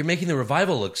 Like, you're making the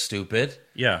Revival look stupid.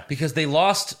 Yeah. Because they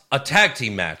lost a tag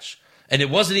team match, and it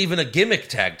wasn't even a gimmick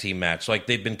tag team match like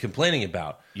they've been complaining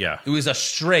about. Yeah. It was a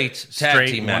straight tag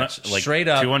team match. Straight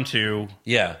up. 2-on-2.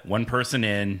 Yeah. One person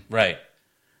in. Right.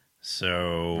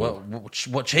 So.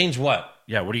 What change what?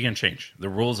 Yeah, what are you going to change? The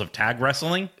rules of tag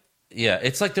wrestling? Yeah,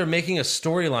 it's like they're making a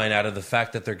storyline out of the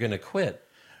fact that they're going to quit.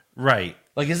 Right.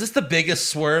 Like, is this the biggest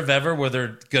swerve ever where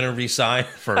they're going to resign?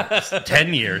 For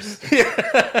 10 years.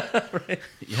 Yeah. Right.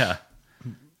 Yeah.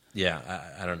 Yeah,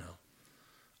 I don't know.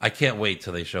 I can't wait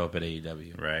till they show up at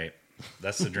AEW. Right.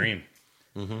 That's the dream.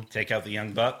 Take out the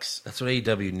Young Bucks. That's what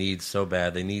AEW needs so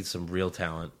bad. They need some real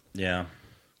talent. Yeah.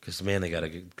 Because, man, they got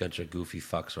a bunch of goofy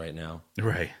fucks right now.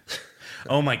 Right.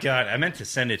 Oh, my God. I meant to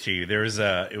send it to you. It was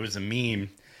a meme,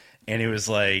 and it was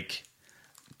like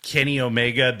Kenny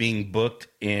Omega being booked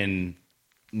in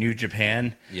New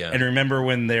Japan. Yeah. And remember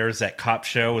when there was that cop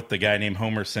show with the guy named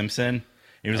Homer Simpson?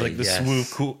 He was like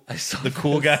the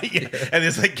cool guy. Yeah. And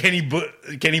it's like Kenny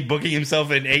booking himself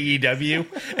in AEW,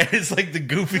 and it's like the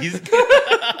goofies.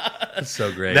 That's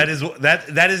so great. That is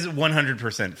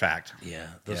 100% fact. Yeah,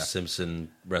 those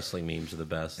Simpson wrestling memes are the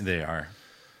best. They are.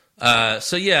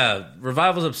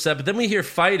 Revival's upset, but then we hear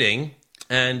fighting,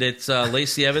 and it's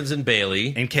Lacey Evans and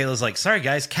Bayley. And Kayla's like, sorry,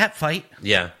 guys, cat fight.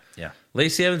 Yeah. Yeah.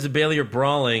 Lacey Evans and Bayley are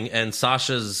brawling, and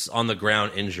Sasha's on the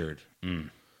ground injured.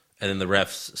 And then the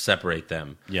refs separate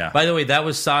them. Yeah. By the way, that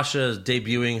was Sasha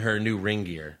debuting her new ring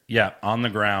gear. Yeah, on the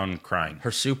ground crying. Her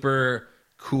super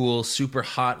cool, super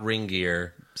hot ring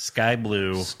gear. Sky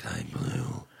blue.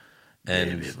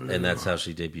 And that's how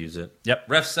she debuts it. Yep.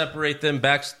 Refs separate them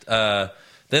back.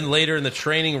 Then later in the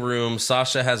training room,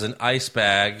 Sasha has an ice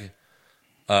bag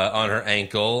on her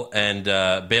ankle, and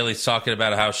Bayley's talking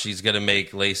about how she's going to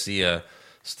make Lacey a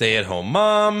stay-at-home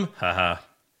mom. Haha.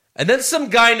 And then some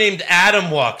guy named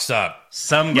Adam walks up.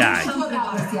 Some guy. Tell me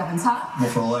about Lacey Evans, huh? Well,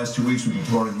 for the last 2 weeks, we've been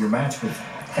promoting your match,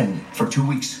 and for 2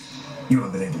 weeks, you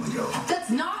haven't been able to go.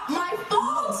 That's not my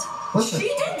fault. Listen, She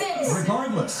did this.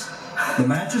 Regardless, the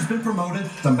match has been promoted.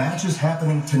 The match is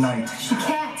happening tonight, She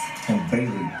can't. and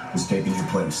Bayley is taking your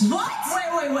place. What?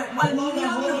 Wait. Hold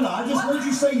on. I just heard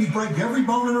you say you'd break every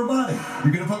bone in her body.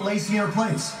 You're going to put Lacey in her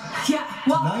place. Yeah,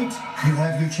 well. Tonight, you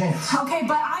have your chance. Okay,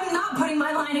 but I'm not putting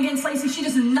my line against Lacey. She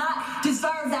does not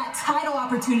deserve that title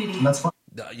opportunity. And that's fine.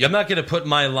 I'm not going to put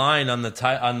my line on the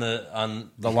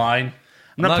line.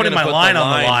 I'm not putting my line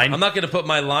on the line. I'm not going to put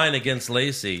my line against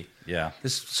Lacey. Yeah.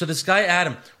 This guy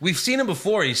Adam, we've seen him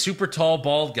before. He's super tall,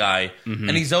 bald guy, and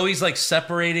he's always like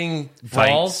separating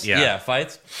balls. Fights, yeah.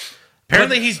 Fights.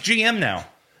 Apparently, he's GM now.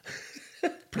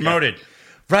 Promoted.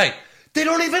 Right. They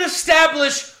don't even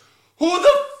establish who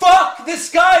the fuck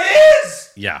this guy is.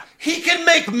 Yeah. He can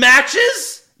make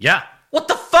matches? Yeah. What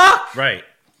the fuck? Right.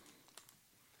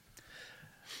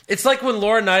 It's like when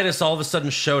Laurinaitis all of a sudden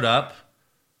showed up,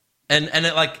 and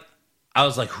it like, I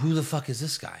was like, who the fuck is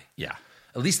this guy? Yeah.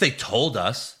 At least they told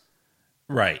us.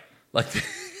 Right. Like,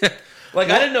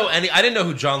 I didn't know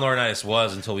who John Laurinaitis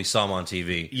was until we saw him on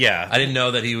TV. Yeah. I didn't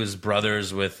know that he was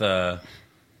brothers with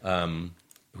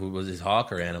who was his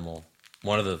Hawk or Animal?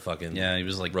 One of the fucking he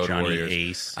was like Road Johnny Warriors.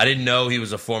 Ace. I didn't know he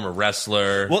was a former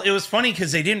wrestler. Well, it was funny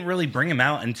because they didn't really bring him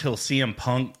out until CM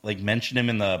Punk like mentioned him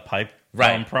in the pipe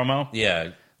promo.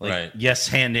 Yeah, like, right. Yes,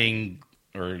 handing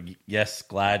or yes,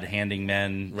 glad handing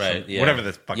men. Right. Yeah. Whatever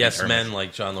the fucking yes term men is.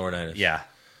 like John Laurinaitis. Yeah.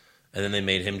 And then they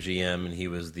made him GM, and he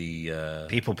was the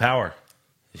People Power.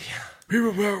 Yeah.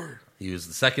 People Power. He was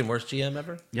the second worst GM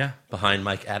ever. Yeah. Behind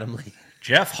Mike Adamle.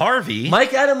 Jeff Harvey.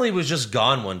 Mike Adamle was just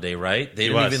gone one day, right? They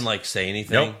didn't even like say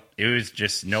anything. Nope. It was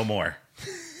just no more.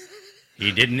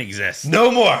 He didn't exist. No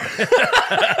more.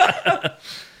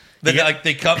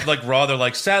 They come like Raw. They're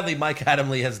like, sadly, Mike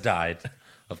Adamle has died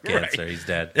of cancer. Right. He's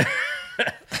dead.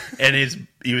 And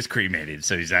he was cremated,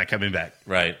 so he's not coming back.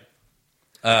 Right.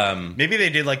 Maybe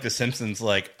they did like The Simpsons,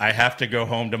 like, I have to go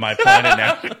home to my planet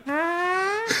now.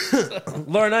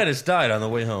 Laurinaitis died on the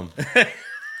way home.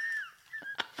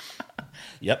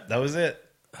 Yep, that was it.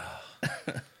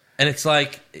 And it's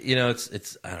like,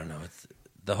 it's I don't know, it's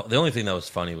the only thing that was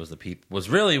funny was was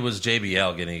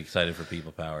JBL getting excited for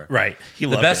People Power. Right. The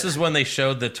best is when they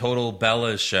showed the Total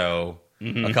Bellas show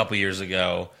a couple years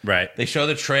ago. Right. They show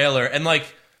the trailer, and like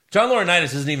John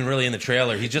Laurinaitis isn't even really in the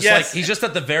trailer. He's just he's just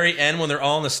at the very end when they're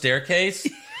all on the staircase,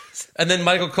 and then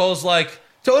Michael Cole's like,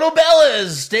 Total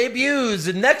Bellas debuts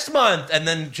next month, and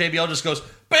then JBL just goes,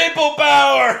 People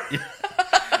Power,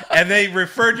 and they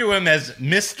refer to him as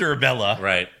Mr. Bella.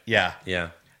 Right. Yeah.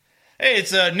 Yeah. Hey,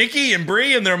 it's Nikki and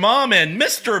Bree and their mom and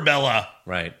Mr. Bella.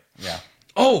 Right. Yeah.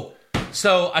 Oh,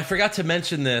 so I forgot to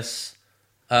mention this.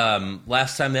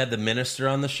 Last time they had the minister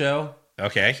on the show.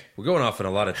 Okay. We're going off on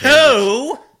a lot of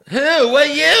tangents. Who? What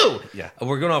you? Yeah.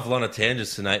 We're going off a lot of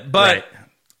tangents tonight. But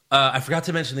I forgot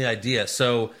to mention the idea.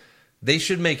 So they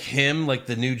should make him like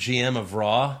the new GM of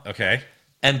Raw. Okay.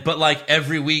 But like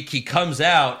every week he comes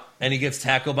out and he gets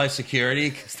tackled by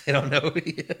security because they don't know who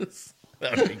he is.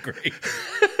 That would be great.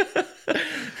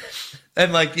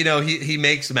 And like, you know, he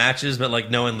makes matches, but like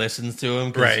no one listens to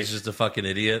him because he's just a fucking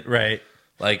idiot. Right.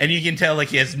 Like, and you can tell like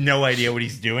he has no idea what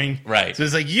he's doing. Right. So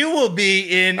it's like, you will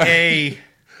be in a...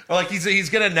 Or like he's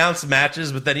going to announce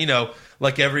matches, but then, you know,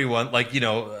 like everyone, like, you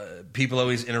know, people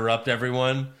always interrupt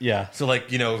everyone. Yeah. So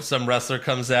like, you know, some wrestler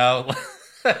comes out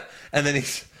and then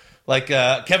he's like,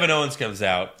 Kevin Owens comes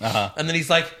out. And then he's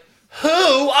like, who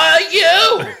are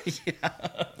you?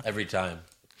 Every time.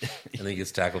 And then he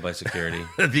gets tackled by security.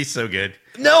 That'd be so good.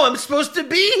 No, I'm supposed to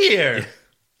be here.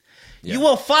 You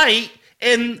will fight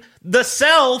in the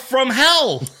cell from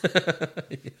hell.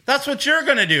 That's what you're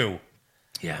going to do.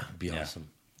 Yeah, it'd be awesome.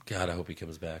 God, I hope he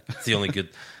comes back. It's the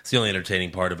only entertaining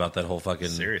part about that whole fucking...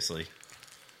 Seriously.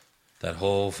 That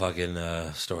whole fucking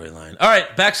storyline. All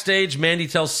right, backstage, Mandy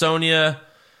tells Sonya,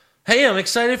 hey, I'm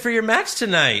excited for your match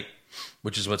tonight.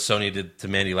 Which is what Sonya did to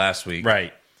Mandy last week.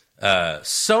 Right.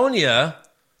 Sonya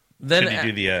then... Should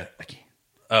you do the...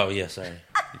 Oh, yeah, sorry.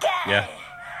 Yeah.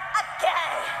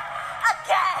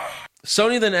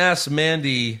 Sonya then asks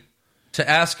Mandy to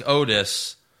ask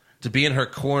Otis to be in her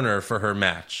corner for her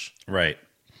match. Right.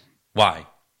 Why?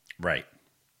 Right.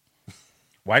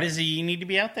 Why does he need to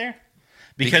be out there?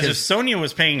 Because if Sonya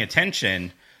was paying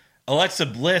attention, Alexa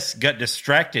Bliss got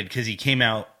distracted because he came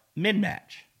out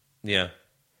mid-match. Yeah.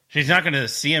 She's not going to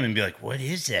see him and be like, what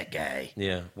is that guy?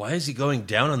 Yeah. Why is he going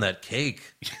down on that cake?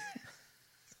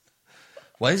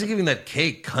 Why is he giving that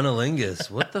cake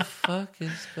cunnilingus? What the fuck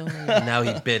is going on? Now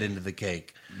he bit into the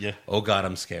cake. Yeah. Oh, God,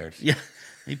 I'm scared. Yeah.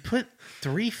 He put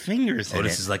 3 fingers in it.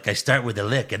 Otis is like, I start with a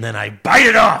lick and then I bite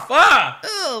it off. Ah!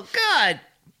 Oh, God.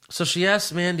 So she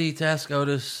asked Mandy to ask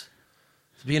Otis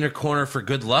to be in her corner for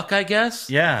good luck, I guess?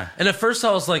 Yeah. And at first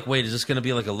I was like, wait, is this going to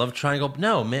be like a love triangle?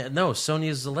 No, man, no,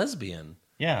 Sonya's a lesbian.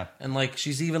 Yeah. And like,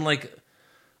 she's even like,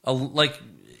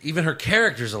 even her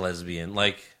character's a lesbian.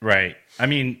 Like, right. I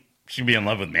mean, she'd be in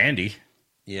love with Mandy.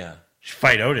 Yeah. She'd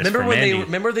fight Otis Remember for when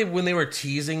Mandy. when they were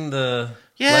teasing the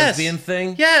lesbian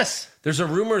thing? Yes. There's a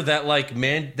rumor that like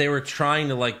they were trying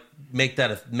to like make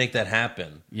that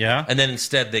happen. Yeah. And then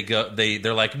instead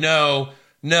they're like, no,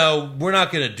 we're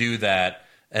not gonna do that.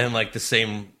 And like the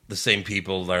same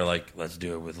people are like, let's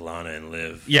do it with Lana and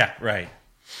Liv. Yeah, right.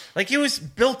 Like it was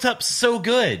built up so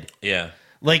good. Yeah.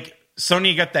 Like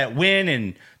Sonya got that win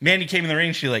and Mandy came in the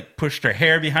ring, she like pushed her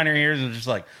hair behind her ears and was just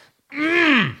like,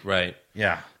 Right.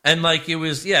 Yeah. And like it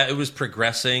was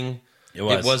progressing. It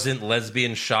was. It wasn't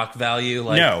lesbian shock value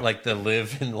like the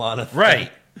Liv and Lana thing.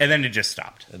 Right. And then it just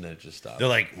stopped. They're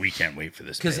like, we can't wait for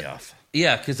this payoff.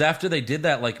 Yeah, because after they did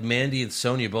that, like Mandy and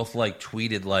Sonya both like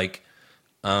tweeted like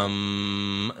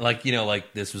you know,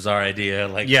 like this was our idea.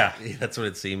 Like, yeah, that's what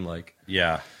it seemed like.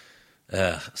 Yeah.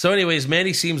 So anyways,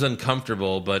 Mandy seems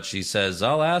uncomfortable, but she says,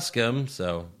 I'll ask him.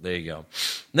 So there you go.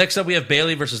 Next up, we have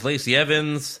Bayley versus Lacey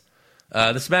Evans.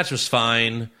 This match was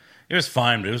fine. It was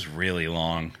fine, but it was really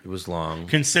long. It was long.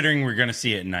 Considering we're going to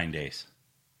see it in 9 days.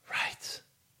 Right.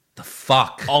 The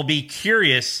fuck? I'll be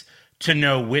curious to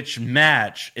know which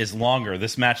match is longer.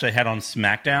 This match I had on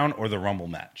SmackDown or the Rumble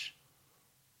match.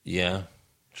 Yeah,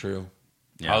 true.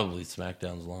 Yeah. Probably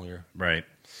SmackDown's longer. Right.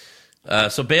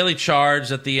 So Bayley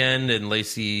charged at the end, and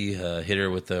Lacey hit her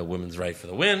with the women's right for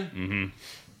the win.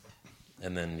 Mm-hmm.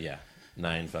 And then,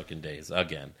 9 fucking days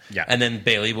again. Yeah. And then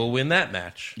Bayley will win that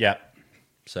match. Yeah.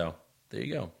 So there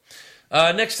you go.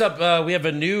 Next up, we have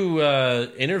a new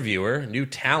interviewer, new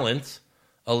talent,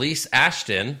 Elise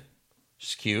Ashton.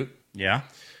 She's cute. Yeah.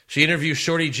 She interviews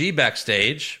Shorty G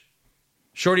backstage.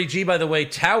 Shorty G, by the way,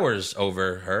 towers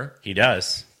over her. He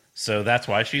does. So that's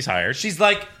why she's hired. She's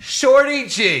like, Shorty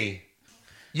G,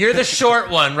 you're the short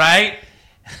one, right?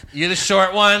 You're the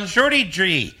short one. Shorty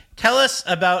G, tell us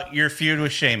about your feud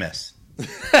with Sheamus.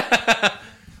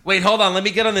 Wait, hold on. Let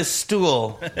me get on this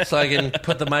stool so I can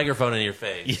put the microphone in your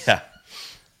face. Yeah.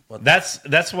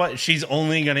 That's what she's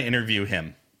only going to interview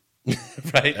him.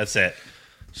 Right? That's it.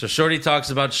 So Shorty talks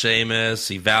about Sheamus.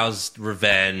 He vows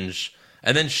revenge.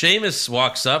 And then Sheamus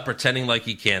walks up pretending like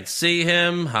he can't see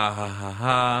him. Ha, ha,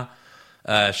 ha,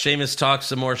 ha. Sheamus talks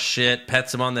some more shit,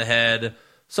 pets him on the head.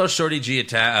 So Shorty G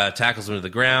tackles him to the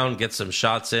ground, gets some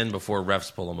shots in before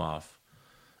refs pull him off.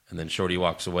 And then Shorty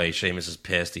walks away. Sheamus is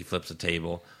pissed. He flips a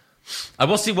table. I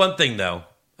will see one thing, though,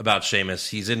 about Sheamus.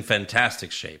 He's in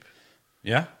fantastic shape.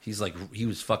 Yeah? He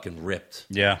was fucking ripped.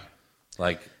 Yeah.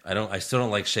 Like, I still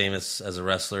don't like Sheamus as a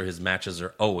wrestler. His matches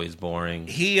are always boring.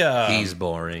 He's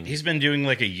boring. He's been doing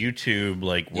like a YouTube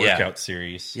workout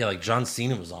series. Yeah, like John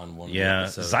Cena was on one. Yeah,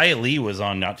 Xia Li was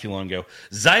on not too long ago.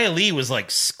 Xia Li was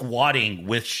like squatting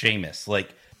with Sheamus,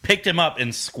 like picked him up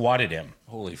and squatted him.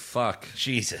 Holy fuck.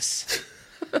 Jesus.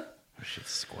 I should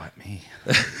squat me.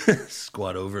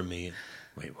 Squat over me.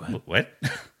 Wait, what? What?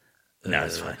 No,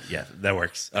 it's fine. Yeah, that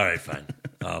works. All right, fine.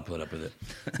 I'll put up with it.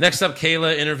 Next up,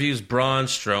 Kayla interviews Braun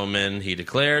Strowman. He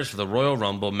declares for the Royal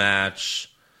Rumble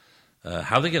match.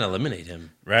 How are they going to eliminate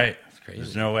him? Right. It's crazy.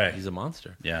 There's no way. He's a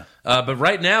monster. Yeah. But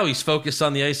right now, he's focused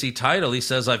on the IC title. He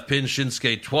says, I've pinned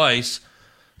Shinsuke twice,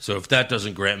 so if that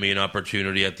doesn't grant me an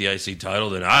opportunity at the IC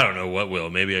title, then I don't know what will.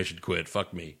 Maybe I should quit.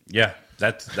 Fuck me. Yeah,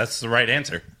 that's the right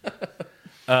answer.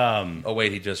 Oh,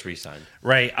 wait, he just re-signed.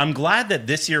 Right. I'm glad that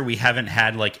this year we haven't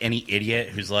had like any idiot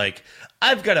who's like,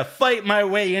 I've got to fight my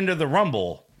way into the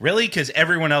Rumble. Really? Because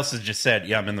everyone else has just said,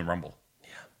 yeah, I'm in the Rumble.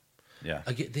 Yeah.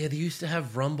 They used to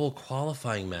have Rumble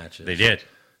qualifying matches. They did.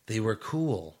 They were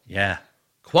cool. Yeah.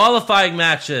 Qualifying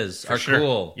matches are sure.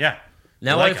 Cool. Yeah.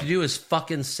 Now all I have to do is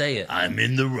fucking say it. I'm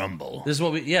in the Rumble. This is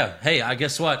what hey, I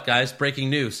guess what, guys? Breaking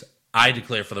news. I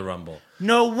declare for the Rumble.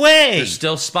 No way. There's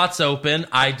still spots open.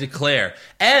 I declare.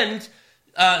 And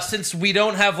since we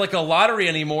don't have like a lottery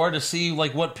anymore to see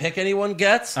like what pick anyone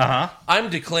gets, I'm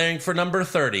declaring for number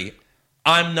 30.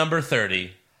 I'm number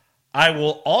 30. I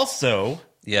will also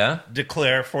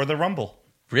declare for the Rumble.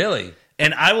 Really?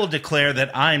 And I will declare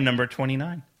that I'm number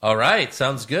 29. All right,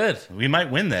 sounds good. We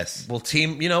might win this. We'll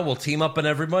team up on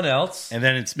everyone else. And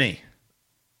then it's me.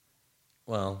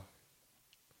 Well,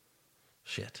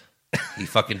 shit. He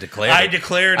fucking declared I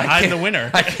declared I'm the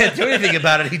winner. I can't do anything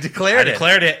about it. He declared it. I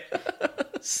declared it.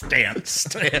 Stamp.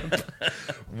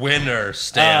 Winner.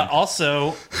 Stamp.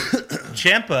 Also,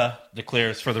 Ciampa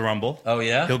declares for the Rumble. Oh,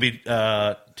 yeah? He'll be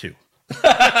 2.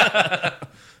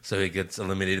 So he gets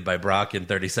eliminated by Brock in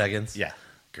 30 seconds? Yeah.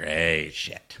 Great.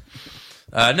 Shit.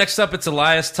 Next up, it's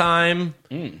Elias time.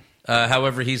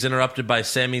 However, he's interrupted by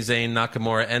Sami Zayn,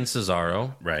 Nakamura, and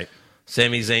Cesaro. Right.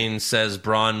 Sami Zayn says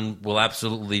Braun will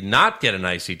absolutely not get an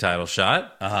IC title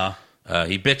shot.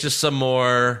 He bitches some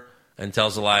more and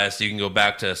tells Elias, you can go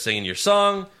back to singing your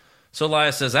song. So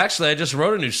Elias says, actually, I just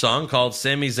wrote a new song called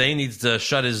Sami Zayn Needs to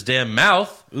Shut His Damn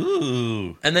Mouth.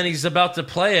 Ooh. And then he's about to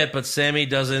play it, but Sami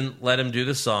doesn't let him do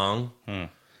the song.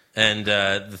 And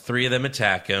the three of them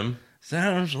attack him.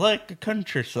 Sounds like a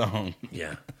country song.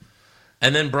 Yeah.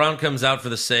 And then Braun comes out for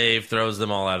the save, throws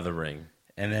them all out of the ring.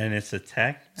 And then it's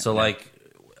attack. So like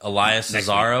Elias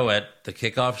Cesaro at the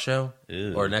kickoff show?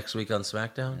 Ew. Or next week on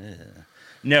SmackDown? Yeah.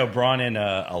 No, Braun and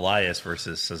Elias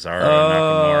versus Cesaro and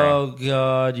Nakamura. Oh,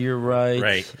 God, you're right.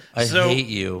 Right. I hate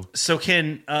you. So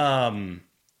can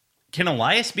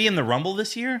Elias be in the Rumble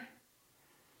this year?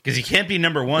 Because he can't be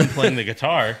number 1 playing the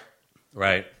guitar.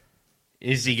 Right.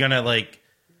 Is he going to like...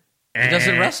 He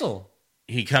doesn't wrestle.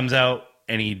 He comes out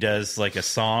and he does like a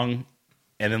song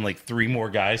and then like 3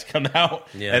 more guys come out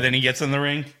and then he gets in the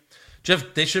ring.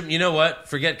 Jeff, they should, you know what?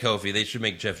 Forget Kofi. They should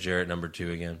make Jeff Jarrett number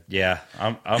 2 again. Yeah,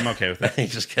 I'm okay with that. He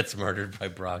just gets murdered by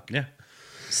Brock. Yeah.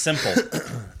 Simple.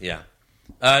 Yeah.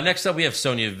 Next up, we have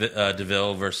Sonya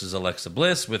Deville versus Alexa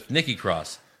Bliss with Nikki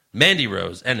Cross, Mandy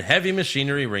Rose, and Heavy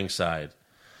Machinery ringside.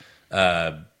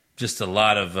 Just a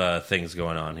lot of things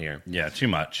going on here. Yeah, too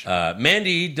much.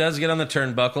 Mandy does get on the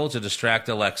turnbuckle to distract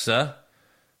Alexa.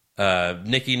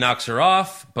 Nikki knocks her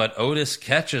off, but Otis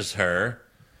catches her.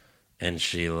 And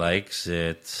she likes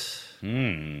it.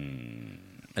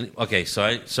 Okay, so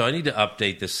I need to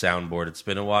update this soundboard. It's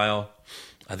been a while.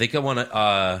 I think I want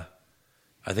to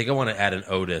add an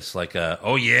Otis, like a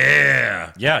oh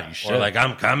yeah, yeah, you should, or like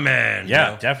I'm coming. Yeah, you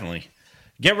know? Definitely.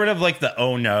 Get rid of like the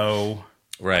oh no,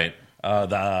 right?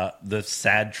 The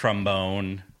sad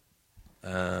trombone.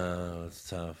 It's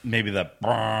tough. Maybe the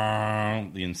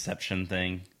Inception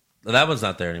thing. That one's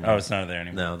not there anymore. Oh, it's not there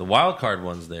anymore. No, the wild card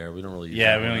one's there. We don't really use that.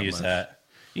 Yeah, we don't use that.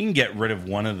 You can get rid of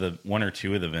one or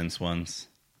two of the Vince ones.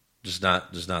 Just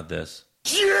not this.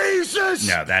 Jesus!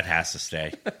 No, that has to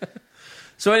stay.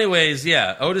 So anyways,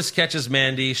 yeah, Otis catches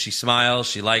Mandy. She smiles.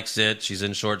 She likes it. She's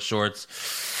in short shorts.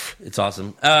 It's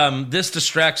awesome. This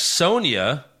distracts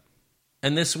Sonya,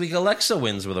 and this week Alexa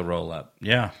wins with a roll-up.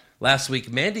 Yeah. Last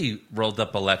week, Mandy rolled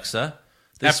up Alexa.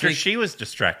 After she was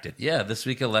distracted. Yeah, this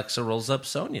week Alexa rolls up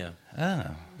Sonya. Oh.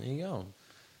 There you go.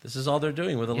 This is all they're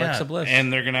doing with Alexa Bliss.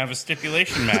 And they're going to have a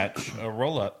stipulation match, a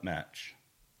roll-up match.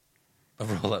 A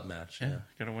roll-up match, yeah.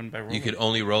 Got to win by roll-up. You could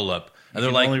only roll up. And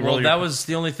they're like, well, that was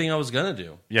the only thing I was going to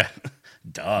do. Yeah.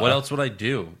 Duh. What else would I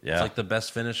do? Yeah. It's like the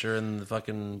best finisher in the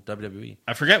fucking WWE.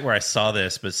 I forget where I saw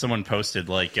this, but someone posted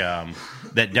like that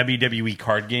WWE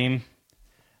card game.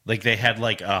 Like they had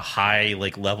like a high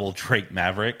like level Drake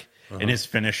Maverick, and his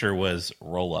finisher was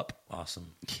roll-up.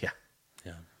 Awesome. Yeah.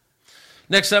 Yeah.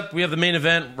 Next up, we have the main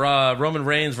event, Roman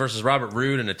Reigns versus Robert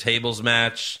Roode in a tables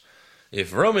match.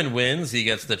 If Roman wins, he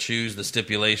gets to choose the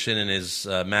stipulation in his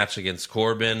match against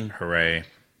Corbin. Hooray.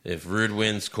 If Roode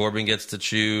wins, Corbin gets to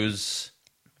choose.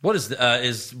 What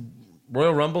is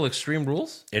Royal Rumble Extreme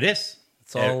Rules? It is.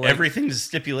 It's all like everything's a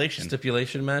stipulation.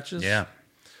 Stipulation matches? Yeah.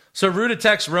 So Roode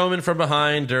attacks Roman from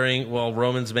behind while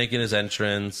Roman's making his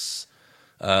entrance.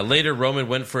 Later, Roman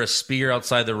went for a spear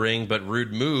outside the ring, but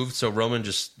Roode moved, so Roman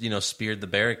just, speared the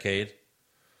barricade.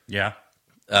 Yeah.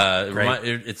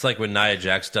 It's like when Nia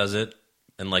Jax does it,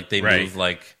 and like they move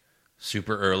like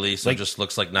super early, so it just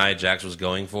looks like Nia Jax was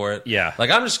going for it. Yeah. Like,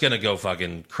 I'm just going to go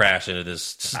fucking crash into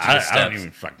this. I don't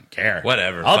even fucking care.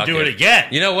 Whatever. I'll do it again.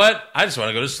 You know what? I just want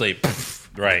to go to sleep.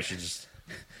 Right. She just...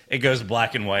 It goes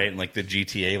black and white, and like the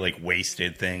GTA like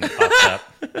wasted thing pops up.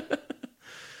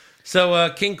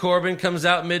 So King Corbin comes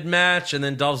out mid-match, and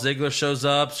then Dolph Ziggler shows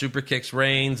up, super kicks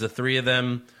Reigns. The three of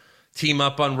them team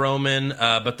up on Roman,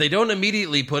 but they don't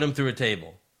immediately put him through a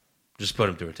table. Just put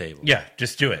him through a table. Yeah,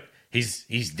 just do it.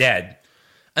 He's dead.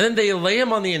 And then they lay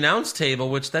him on the announce table,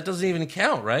 which that doesn't even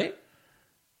count, right?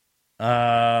 No.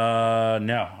 I don't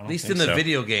At least in the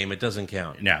video game, it doesn't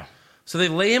count. No. So they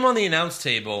lay him on the announce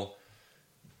table.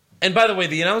 And by the way,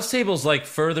 the announce table's like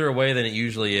further away than it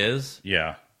usually is.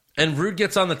 Yeah. And Roode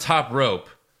gets on the top rope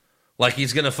like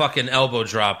he's going to fucking elbow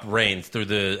drop Reigns through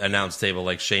the announce table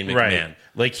like Shane McMahon. Right.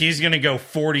 Like he's going to go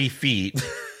 40 feet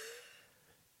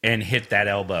and hit that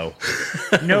elbow.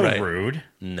 No, Right. Roode.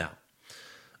 No.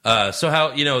 So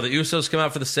how, the Usos come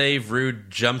out for the save. Roode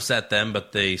jumps at them,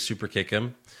 but they super kick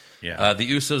him. Yeah. The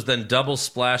Usos then double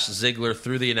splash Ziggler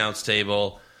through the announce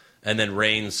table, and then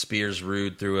Reigns spears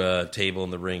Roode through a table in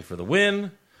the ring for the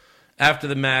win. After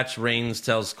the match, Reigns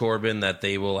tells Corbin that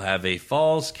they will have a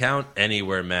Falls Count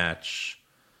Anywhere match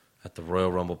at the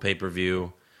Royal Rumble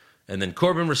pay-per-view. And then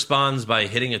Corbin responds by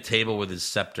hitting a table with his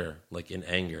scepter, like in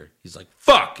anger. He's like,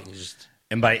 fuck!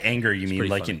 And by anger, you mean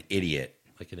like funny. an idiot.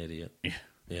 Like an idiot. Yeah.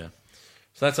 Yeah.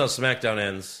 So that's how SmackDown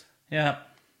ends. Yeah.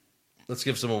 Let's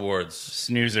give some awards.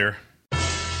 Snoozer.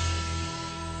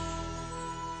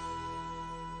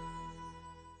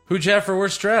 Who'd you have for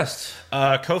worst dressed?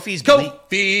 Kofi's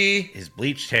Kofi! his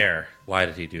bleached hair. Why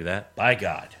did he do that? By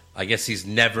God. I guess he's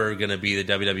never going to be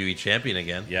the WWE champion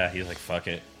again. Yeah, he's like, fuck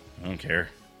it. I don't care.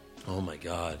 Oh my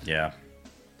God. Yeah.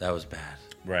 That was bad.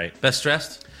 Right. Best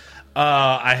dressed?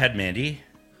 I had Mandy.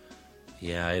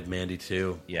 Yeah, I had Mandy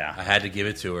too. Yeah. I had to give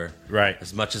it to her. Right.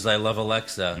 As much as I love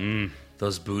Alexa.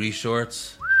 Those booty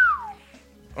shorts.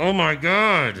 Oh my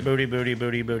God. Booty, booty,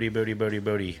 booty, booty, booty, booty,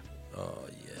 booty. Oh,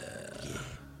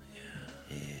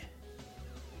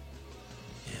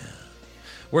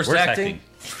 Worst acting?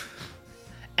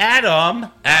 Adam.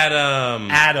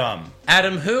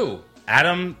 Adam who?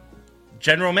 Adam,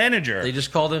 general manager. They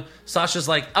just called him. Sasha's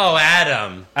like, oh,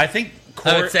 Adam. I think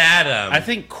it's Adam. I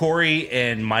think Corey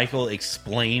and Michael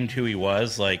explained who he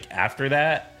was like after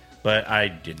that, but I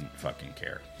didn't fucking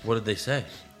care. What did they say?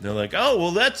 They're like, oh,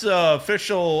 well, that's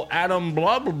official Adam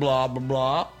blah, blah, blah, blah,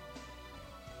 blah.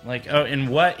 Like, oh, and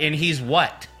what? And he's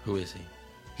what? Who is he?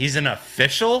 He's an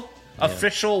official? Yeah.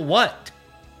 Official what?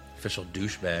 Official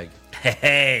douchebag.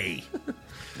 Hey.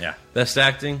 Yeah. Best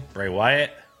acting? Bray Wyatt?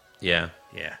 Yeah.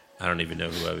 Yeah. I don't even know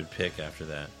who I would pick after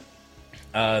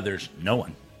that. There's no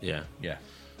one. Yeah. Yeah.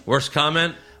 Worst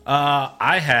comment?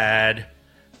 I had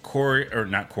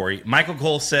Michael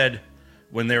Cole said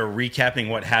when they were recapping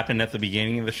what happened at the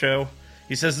beginning of the show,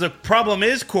 he says, the problem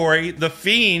is, Corey, the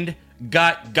Fiend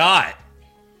got.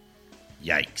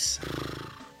 Yikes.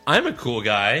 I'm a cool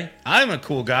guy. I'm a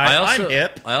cool guy. I'm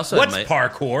hip. What's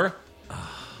parkour?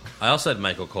 I also had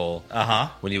Michael Cole. Uh-huh.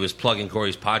 When he was plugging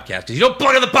Corey's podcast. Because you don't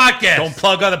plug on the podcast! Don't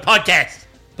plug on the podcast!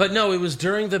 But no, it was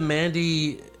during the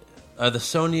the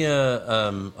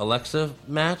Sonya Alexa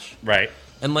match. Right.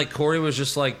 And like Corey was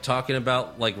just like talking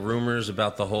about like rumors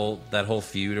about that whole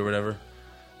feud or whatever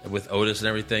with Otis and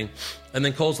everything. And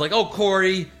then Cole's like, oh,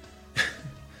 Corey,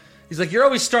 He's like, you're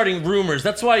always starting rumors.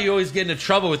 That's why you always get into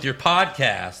trouble with your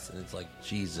podcast. And it's like,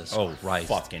 Jesus Christ.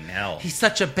 Fucking hell. He's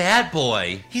such a bad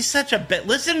boy. He's such a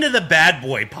listen to the Bad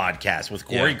Boy podcast with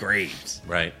Corey Graves.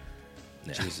 Right.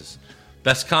 Yeah. Jesus.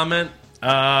 Best comment?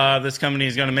 This company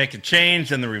is going to make a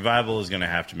change, and the Revival is going to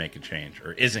have to make a change.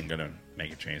 Or isn't going to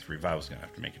make a change. The Revival is going to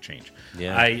have to make a change.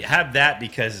 Yeah. I have that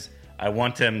because I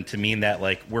want them to mean that,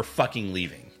 like, we're fucking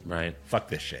leaving. Right. Fuck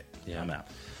this shit. Yeah. I'm out.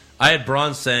 I had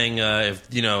Braun saying, if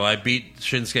I beat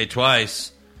Shinsuke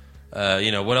twice,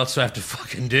 what else do I have to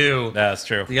fucking do? That's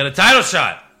true. You got a title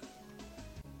shot.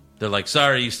 They're like,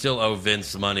 sorry, you still owe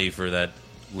Vince money for that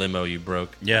limo you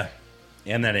broke. Yeah.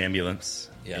 And that ambulance.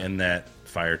 Yeah. And that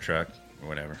fire truck or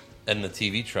whatever. And the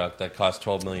TV truck that cost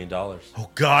 $12 million. Oh,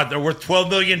 God, they're worth $12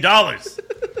 million.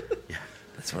 Yeah.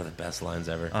 That's one of the best lines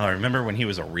ever. Oh, remember when he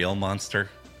was a real monster?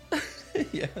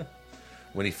 Yeah.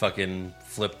 When he fucking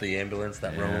flipped the ambulance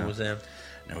that Roman was in.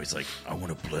 Now he's like, I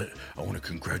want to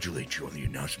congratulate you on the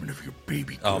announcement of your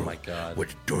baby girl. Oh, my God.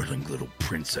 What a darling little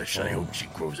princess I hope she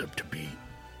grows up to be.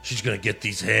 She's going to get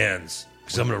these hands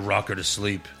because I'm going to rock her to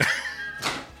sleep.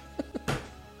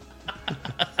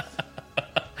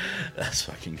 That's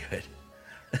fucking good.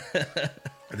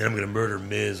 And then I'm going to murder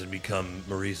Miz and become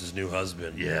Maurice's new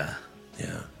husband. Yeah.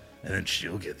 Yeah. And then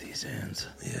she'll get these hands.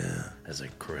 Yeah. As I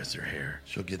caress her hair.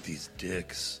 She'll get these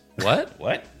dicks. What?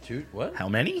 What? Two? What? How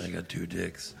many? I got 2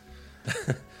 dicks.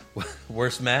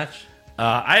 Worst match?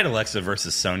 I had Alexa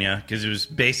versus Sonya because it was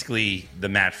basically the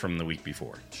match from the week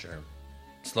before. Sure.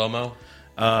 Slow-mo?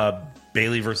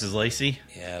 Bailey versus Lacey.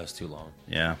 Yeah, it was too long.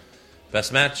 Yeah.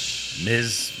 Best match?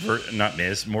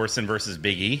 Morrison versus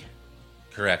Big E.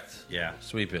 Correct. Yeah.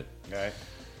 Sweep it. Okay.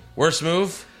 Worst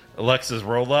move? Alexa's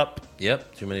roll up.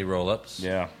 Yep. Too many roll-ups.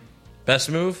 Yeah. Best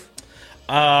move?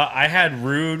 I had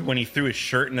Rude when he threw his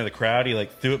shirt into the crowd. He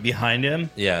threw it behind him.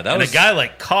 Yeah, that and was... the guy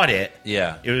caught it.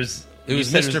 Yeah. It was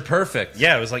Mr. Perfect.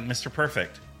 Yeah, it was like Mr.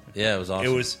 Perfect. Yeah, it was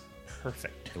awesome. It was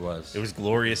perfect. It was. It was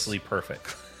gloriously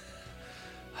perfect.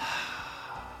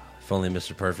 If only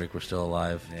Mr. Perfect were still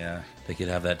alive. Yeah. They could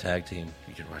have that tag team.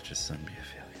 You could watch his son be a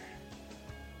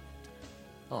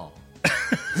Oh.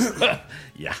 failure.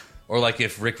 Yeah. Or like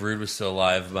if Rick Rude was still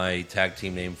alive, my tag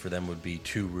team name for them would be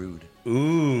Too Rude.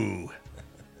 Ooh.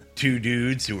 2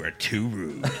 dudes who are too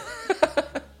rude.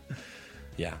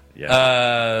 Yeah.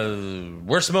 Yeah.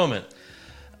 Worst moment?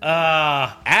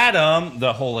 Adam,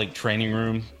 the whole training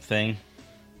room thing.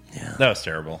 Yeah. That was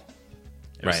terrible.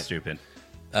 It was Right. stupid.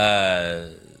 I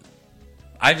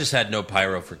just had no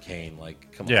pyro for Kane.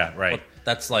 Come on. Yeah, right. What,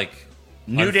 that's like...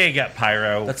 New Day got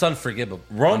pyro. That's unforgivable.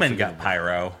 Roman got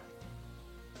pyro.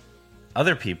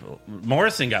 Other people.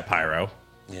 Morrison got pyro.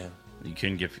 Yeah. You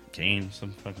couldn't give Kane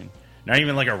some fucking... Not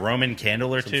even a Roman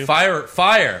candle or two?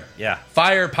 Fire. Yeah.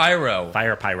 Fire pyro.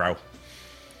 Fire pyro.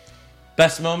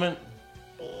 Best moment?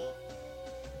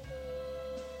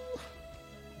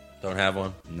 Don't have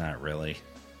one. Not really.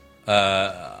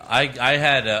 I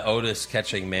had Otis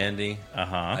catching Mandy.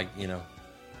 Uh-huh. I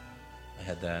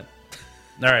had that.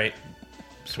 All right.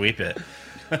 Sweep it.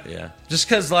 Yeah. Just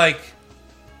because,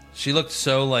 she looked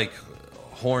so,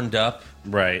 horned up.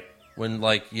 Right. When,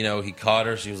 he caught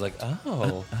her, she was like,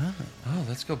 oh,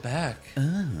 let's go back.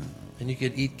 Oh. And you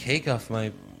could eat cake off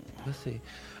my pussy.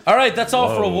 All right, that's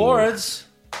all for awards.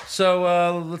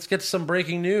 So let's get to some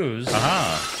breaking news.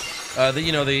 Uh-huh.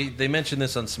 They mentioned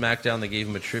this on SmackDown. They gave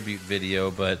him a tribute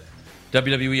video, but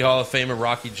WWE Hall of Famer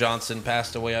Rocky Johnson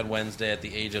passed away on Wednesday at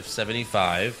the age of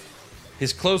 75.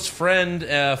 His close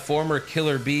friend, former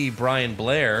Killer Bee, Brian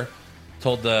Blair,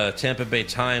 told the Tampa Bay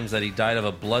Times that he died of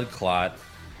a blood clot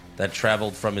that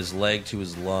traveled from his leg to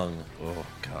his lung. Oh,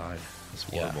 God. That's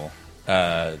horrible.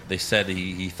 Yeah. They said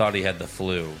he thought he had the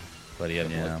flu, but he had a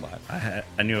blood clot.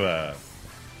 I knew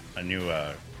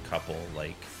a couple,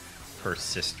 her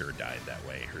sister died that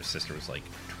way. Her sister was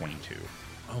 22.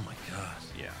 Oh my God.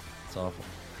 Yeah. It's awful.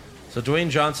 So Dwayne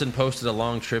Johnson posted a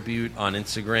long tribute on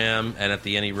Instagram, and at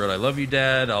the end he wrote, "I love you,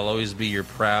 Dad. I'll always be your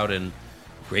proud and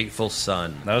grateful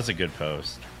son." That was a good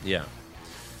post. Yeah.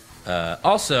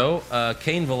 Also,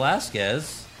 Cain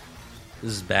Velasquez.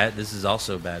 This is bad. This is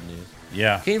also bad news.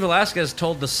 Yeah. Cain Velasquez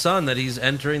told the Sun that he's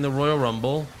entering the Royal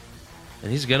Rumble,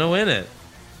 and he's gonna win it.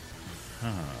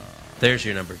 There's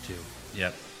your number 2.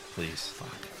 Yep. Please.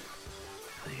 Fuck.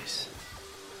 Please.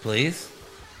 Please?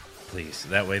 Please.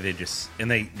 That way they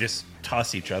just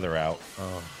toss each other out.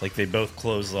 Oh. They both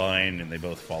clothesline and they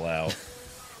both fall out.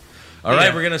 All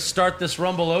right, we're gonna start this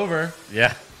Rumble over.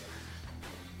 Yeah.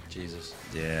 Jesus.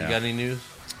 Yeah. You got any news?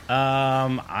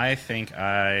 I think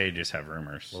I just have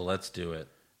rumors. Well, let's do it.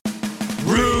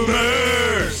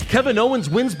 Rumors! Kevin Owens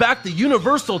wins back the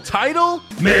Universal title?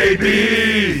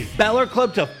 Maybe. Balor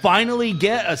Club to finally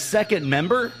get a second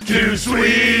member? Too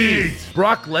sweet.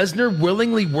 Brock Lesnar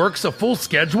willingly works a full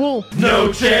schedule?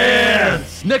 No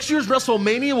chance. Next year's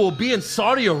WrestleMania will be in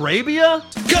Saudi Arabia?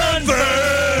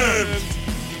 Confirmed.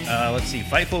 Let's see.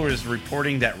 Fightful is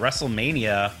reporting that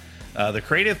WrestleMania, the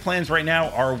creative plans right now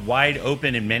are wide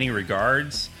open in many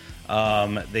regards.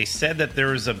 They said that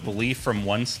there is a belief from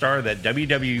one star that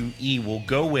WWE will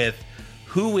go with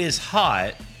who is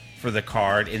hot for the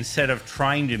card instead of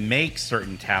trying to make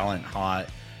certain talent hot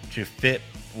to fit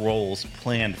roles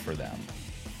planned for them.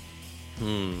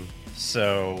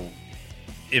 So,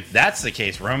 if that's the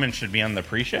case, Roman should be on the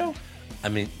pre-show? I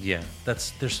mean, yeah, they're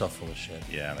so full of shit.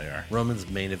 Yeah, they are. Roman's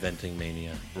main eventing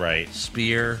Mania. Right.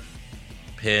 Spear,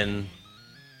 pin,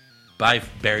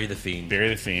 bury the Fiend. Bury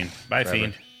the Fiend. Bye, Forever.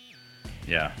 Fiend.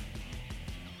 Yeah.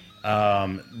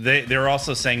 They're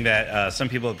also saying that some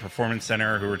people at the Performance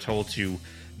Center who were told to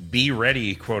be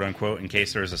ready, quote unquote, in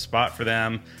case there was a spot for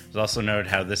them. There's also noted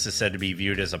how this is said to be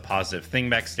viewed as a positive thing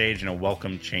backstage and a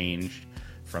welcome change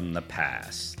from the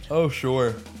past. Oh,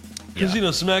 sure. Because, Yeah.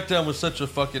 SmackDown was such a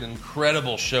fucking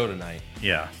incredible show tonight.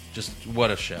 Yeah. Just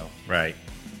what a show. Right.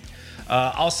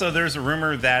 Also, there's a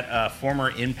rumor that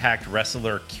former Impact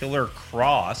wrestler Killer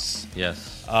Cross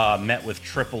Yes. met with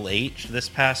Triple H this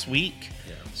past week.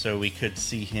 Yeah. So we could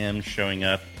see him showing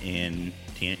up in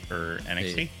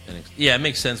NXT. Yeah, it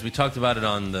makes sense. We talked about it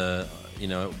on the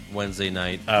Wednesday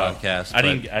night podcast. I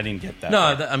didn't get that.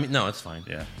 No, no, it's fine.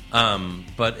 Yeah.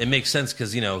 But it makes sense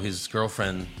because his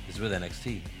girlfriend is with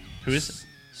NXT. Who is it?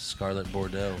 Scarlett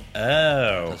Bordeaux.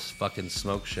 Oh, This fucking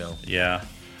smoke show. yeah.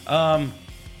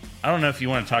 I don't know if you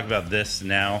want to talk about this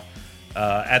now.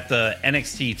 At the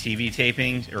NXT TV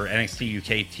tapings or NXT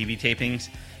UK TV tapings,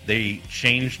 they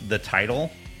changed the title.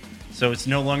 So it's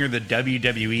no longer the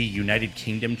WWE United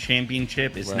Kingdom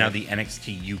Championship. It's now the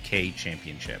NXT UK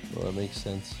Championship. Well, that makes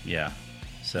sense. Yeah.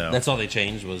 So That's all they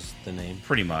changed was the name.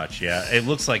 pretty much, yeah. It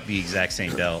looks like the exact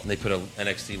same belt. They put a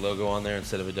NXT logo on there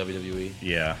instead of a WWE.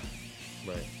 Yeah.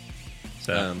 Right.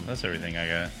 So that's everything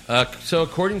I got. So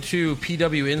according to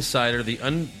PW Insider, the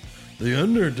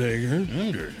Undertaker.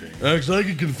 Actually, I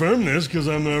can confirm this because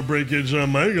I'm the Breakage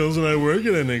Shawn Michaels and I work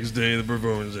at NXT, the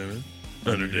Performance Center.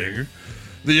 Undertaker.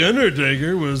 The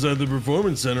Undertaker was at the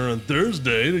Performance Center on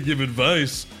Thursday to give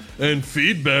advice and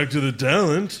feedback to the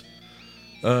talent.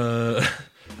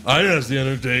 I asked the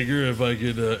Undertaker if I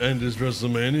could end his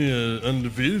WrestleMania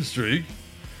undefeated streak,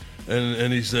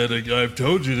 and he said, "I've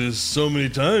told you this so many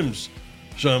times,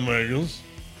 Shawn Michaels,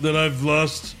 that I've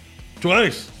lost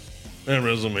twice at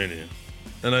WrestleMania."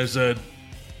 And I said,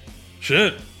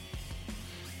 "Shit."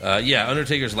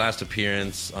 Undertaker's last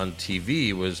appearance on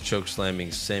TV was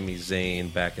chokeslamming Sami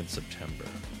Zayn back in September.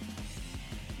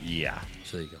 Yeah.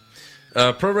 So there you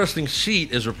go. Pro Wrestling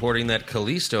Sheet is reporting that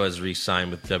Kalisto has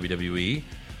re-signed with WWE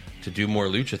to do more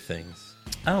lucha things.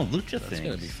 Oh, lucha things. That's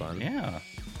gonna be fun. Yeah.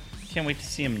 Can't wait to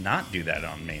see him not do that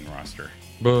on main roster.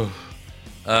 And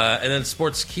then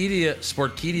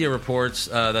Sportkedia reports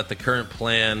that the current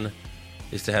plan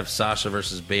is to have Sasha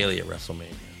versus Bayley at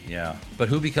WrestleMania. Yeah. But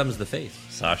who becomes the face?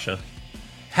 Sasha.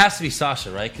 Has to be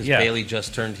Sasha, right? Because Yeah. Bayley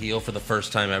just turned heel for the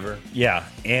first time ever. Yeah.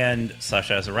 And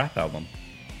Sasha has a rap album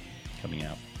coming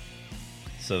out.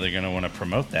 So they're going to want to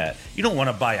promote that. You don't want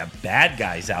to buy a Bad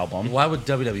Guys album. Why would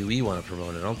WWE want to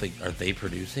promote it? I don't think. Are they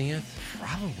producing it?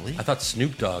 Probably. I thought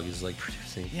Snoop Dogg is like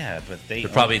producing. Yeah, but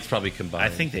It's probably combined. I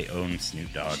think they own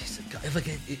Snoop Dogg.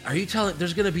 Are you telling?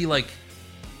 There's going to be like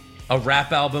a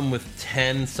rap album with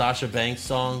 10 Sasha Banks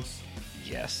songs.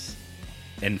 Yes.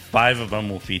 And 5 of them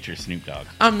will feature Snoop Dogg.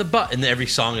 I'm the boss, and every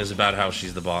song is about how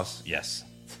she's the boss. Yes.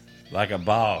 Like a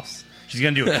boss. She's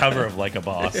going to do a cover of Like a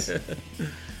Boss.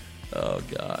 Oh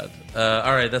God!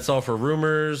 All right, that's all for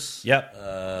rumors. Yep.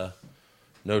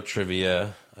 No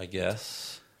trivia, I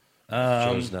guess.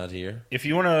 Joe's not here. If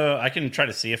you want to, I can try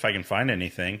to see if I can find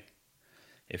anything.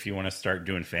 If you want to start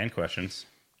doing fan questions.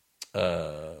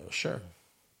 Sure.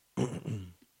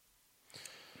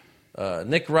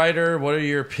 Nick Ryder, what are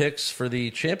your picks for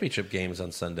the championship games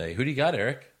on Sunday? Who do you got,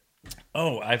 Eric?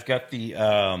 Oh, I've got the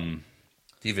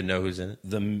Do you even know who's in it?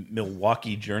 the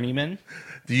Milwaukee Journeymen.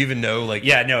 Do you even know? Like,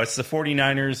 Yeah, no, it's the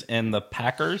 49ers and the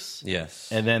Packers.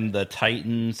 yes. And then the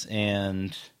Titans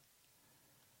and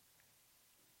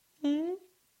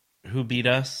who beat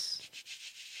us?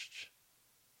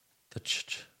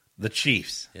 The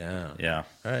Chiefs. Yeah. Yeah.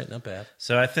 All right, not bad.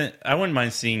 So I think I wouldn't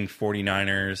mind seeing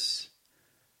 49ers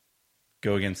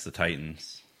go against the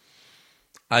Titans.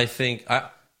 I think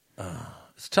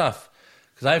it's tough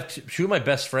Because I have two of my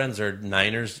best friends are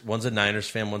Niners. One's a Niners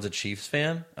fan, one's a Chiefs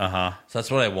fan. Uh-huh. So that's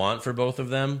what I want for both of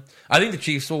them. I think the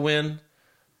Chiefs will win.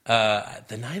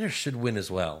 The Niners should win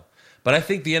as well. But I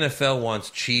think the NFL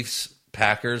wants Chiefs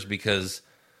Packers because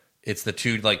it's the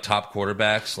two like top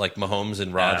quarterbacks, like Mahomes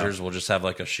and Rodgers will just have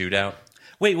like a shootout.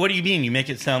 Wait, what do you mean? You make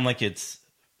it sound like it's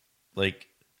like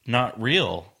not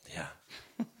real. Yeah.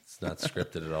 It's not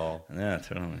scripted at all. Yeah,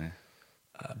 totally.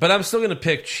 But I'm still going to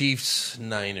pick Chiefs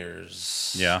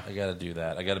Niners. Yeah. I got to do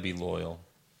that. I got to be loyal.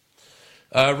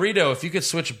 Rito, if you could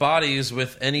switch bodies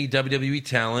with any WWE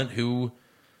talent, who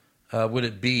would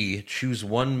it be? Choose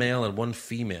one male and one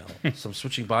female. So I'm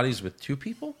switching bodies with two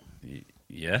people?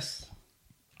 Yes.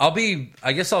 I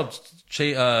guess I'll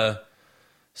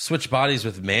switch bodies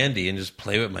with Mandy and just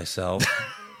play with myself.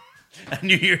 I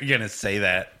knew you were going to say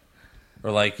that.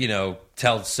 Or like,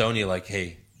 tell Sonya like,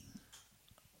 hey,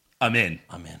 I'm in.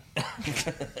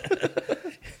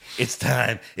 It's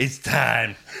time.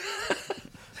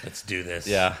 Let's do this.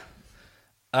 Yeah.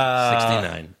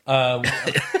 69.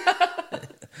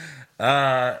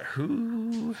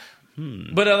 Who?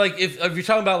 But like, if you're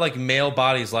talking about like male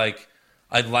bodies, like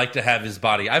I'd like to have his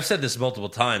body. I've said this multiple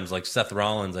times. Like Seth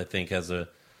Rollins, I think has a,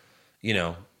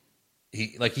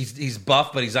 he's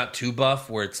buff, but he's not too buff.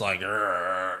 Where it's like,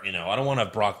 I don't want to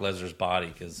have Brock Lesnar's body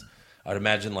because I'd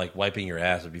imagine like wiping your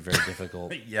ass would be very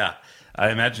difficult. Yeah, I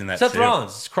imagine that. Seth too.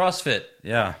 Rollins, it's CrossFit.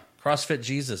 Yeah, CrossFit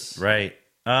Jesus. Right.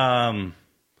 McIntyre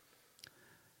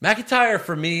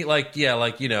for me,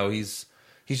 he's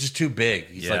just too big.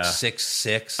 He's like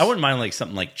 6'6". I wouldn't mind like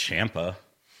something like Ciampa.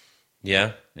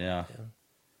 Yeah.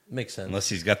 Makes sense. Unless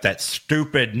he's got that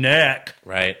stupid neck.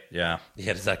 Right. Yeah.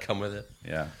 Yeah, does that come with it?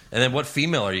 Yeah. And then what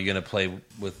female are you going to play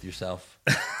with yourself?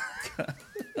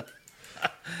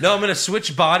 No, I'm going to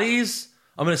switch bodies.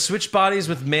 I'm going to switch bodies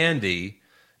with Mandy,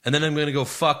 and then I'm going to go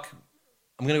fuck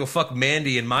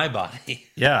Mandy in my body.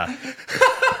 Yeah.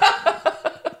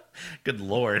 Good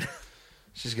Lord.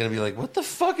 She's going to be like, what the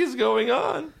fuck is going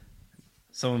on?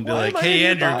 Someone be like, hey,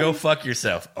 Andrew, go fuck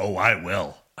yourself. Oh, I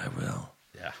will. I will.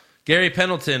 Yeah. Gary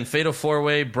Pendleton, Fatal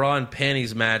 4-Way, Bra and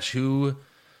Panties match. Who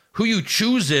you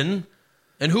choosing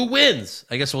and who wins?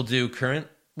 I guess we'll do current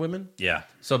women. Yeah.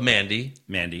 So Mandy,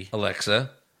 Alexa,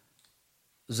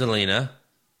 Zelina,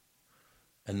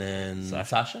 and then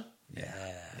Sasha.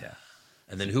 Yeah.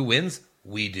 And then who wins?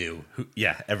 We do.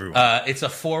 Everyone. It's a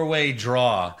 4-way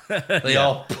draw. They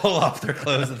all pull off their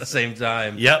clothes at the same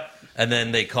time. Yep. And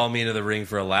then they call me into the ring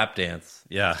for a lap dance.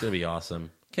 Yeah. It's going to be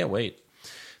awesome. Can't wait.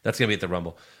 That's going to be at the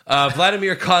Rumble.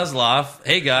 Vladimir Kozlov.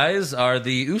 Hey, guys. Are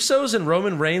the Usos and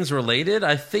Roman Reigns related?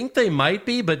 I think they might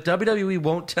be, but WWE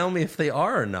won't tell me if they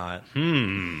are or not.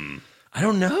 I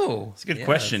don't know. It's a good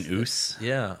question, Us.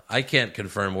 Yeah. I can't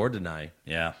confirm or deny.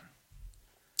 Yeah.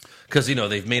 Because,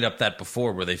 they've made up that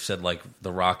before where they've said, like,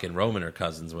 The Rock and Roman are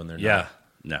cousins when they're not.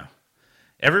 No.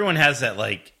 Everyone has that,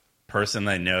 like, person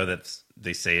they know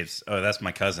they say that's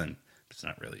my cousin. But it's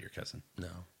not really your cousin. No.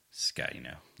 It's this guy you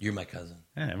know. You're my cousin.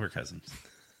 Yeah, we're cousins.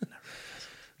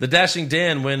 The Dashing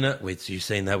Dan wait, so you're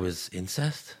saying that was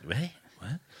incest? Wait,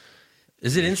 what?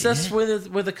 Is it incest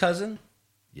with a cousin?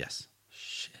 Yes.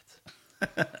 Shit.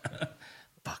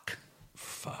 Fuck.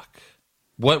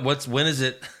 When is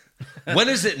it? When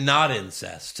is it not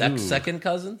incest? Second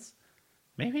cousins?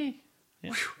 Maybe.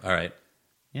 Yeah. All right.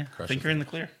 Yeah. I think you're in the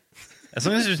clear. As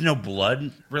long as there's no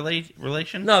blood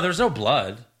relation. No, there's no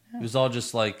blood. It was all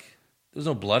just like there's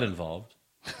no blood involved.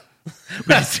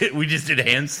 we just did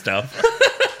hand stuff.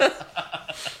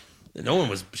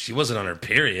 She wasn't on her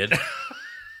period.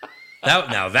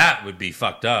 That would be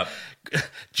fucked up.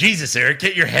 Jesus, Eric,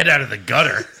 get your head out of the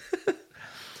gutter.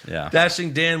 Yeah.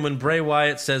 Dashing Dan, when Bray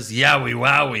Wyatt says "Yowie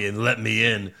wowie" and "let me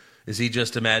in," is he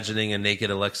just imagining a naked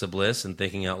Alexa Bliss and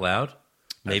thinking out loud?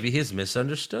 Maybe he's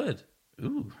misunderstood.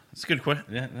 Ooh, that's a good question.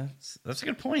 Yeah, that's a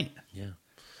good point. Yeah.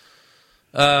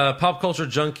 Pop Culture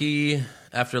Junkie,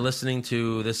 after listening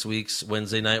to this week's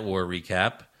Wednesday Night War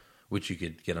recap, which you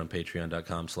could get on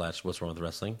patreon.com/What's Wrong with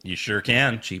Wrestling. You sure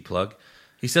can. Cheap plug.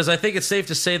 He says, I think it's safe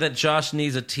to say that Josh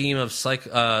needs a team of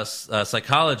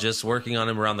psychologists working on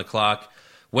him around the clock.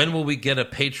 When will we get a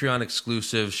Patreon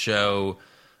exclusive show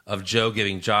of Joe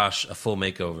giving Josh a full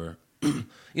makeover?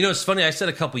 It's funny. I said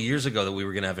a couple years ago that we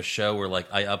were going to have a show where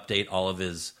like I update all of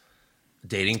his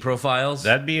dating profiles.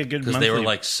 That'd be a good because they were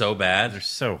like so bad. They're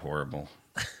so horrible.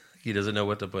 He doesn't know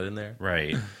what to put in there.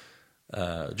 Right.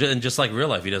 And just like real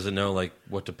life, he doesn't know like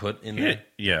what to put in there.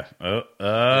 Yeah. He doesn't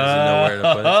know where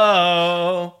to put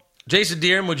it. Jason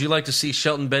Deerham, would you like to see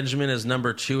Shelton Benjamin as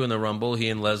number 2 in the Rumble? He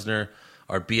and Lesnar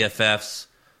are BFFs,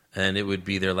 and it would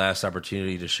be their last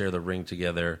opportunity to share the ring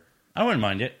together. I wouldn't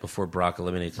mind it. before Brock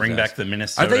eliminates. Bring his back ass. the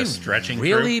Minnesota Are they stretching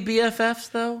really crew.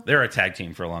 BFFs though? They're a tag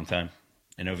team for a long time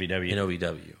in OVW. In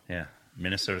OVW, Yeah,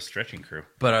 Minnesota stretching crew.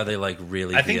 but are they like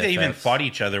really? I think they even BFFs? fought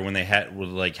each other when they would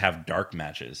like have dark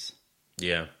matches.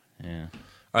 Yeah. Yeah.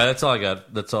 All right, that's all I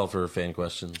got. That's all for fan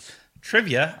questions.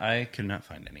 Trivia, I could not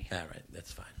find any. All right,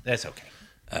 that's fine. That's okay.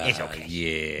 It's okay.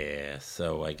 Yeah.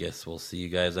 So I guess we'll see you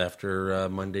guys after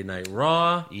Monday Night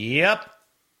Raw. Yep.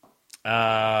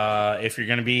 If you're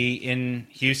going to be in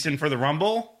Houston for the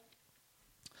Rumble,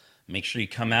 make sure you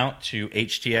come out to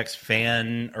HTX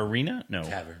Fan Arena. No.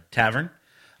 Tavern.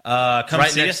 Come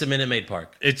Right see next us. to Minute Maid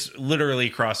Park. It's literally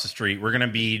across the street. We're going to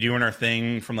be doing our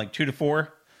thing from like 2 to 4.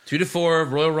 2 to 4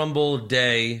 Royal Rumble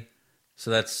day.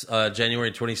 So that's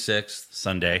January 26th.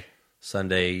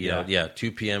 Sunday, Yeah.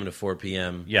 2 p.m. to 4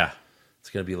 p.m. Yeah. It's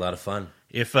going to be a lot of fun.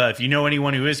 If you know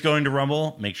anyone who is going to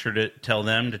Rumble, make sure to tell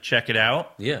them to check it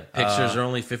out. Yeah, pictures are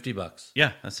only $50.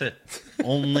 Yeah, that's it.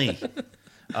 Only.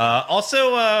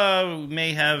 Also,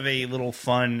 may have a little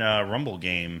fun Rumble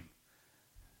game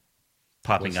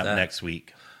popping What's up that? next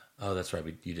week. Oh, that's right.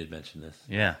 You did mention this.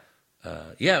 Yeah.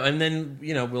 Yeah, and then we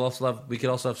could also have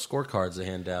scorecards to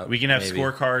hand out. We can have maybe.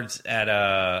 scorecards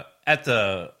at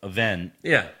the event.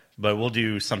 Yeah. But we'll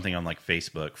do something on like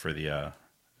Facebook for the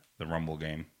Rumble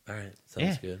game. All right,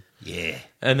 sounds good. Yeah.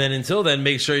 And then until then,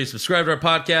 make sure you subscribe to our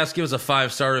podcast, give us a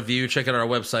 5-star review, check out our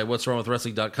website,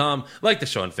 what'swrongwithwrestling.com, like the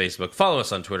show on Facebook, follow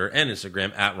us on Twitter and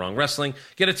Instagram @WrongWrestling,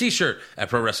 get a t-shirt at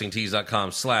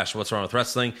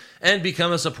ProWrestlingTees.com/what'swrongwithwrestling, and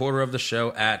become a supporter of the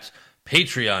show at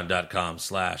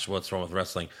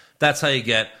Patreon.com/what'swrongwithwrestling. That's how you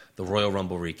get the Royal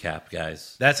Rumble recap,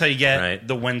 guys. That's how you get Right.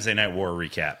 the Wednesday Night War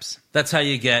recaps. That's how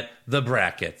you get the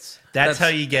brackets. That's how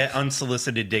you get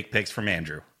unsolicited dick pics from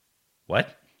Andrew.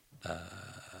 What?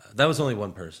 That was only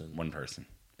one person. One person.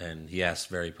 And he asked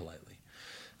very politely.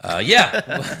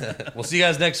 Yeah. We'll see you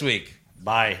guys next week.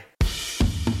 Bye.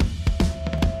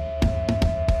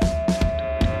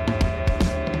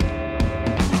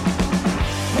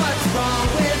 What's wrong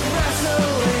with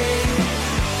wrestling?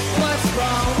 What's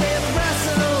wrong with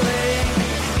wrestling?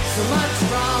 So much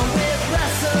wrong with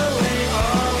wrestling.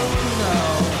 Oh no.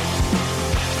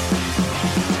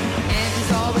 And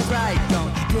he's always right.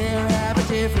 Don't you dare have a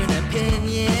different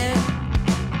opinion.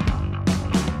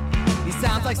 He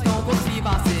sounds like Stone Cold Steve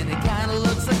Austin. It kinda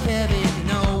looks like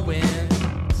Kevin Owens.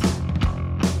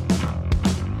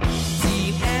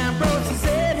 Dean Ambrose is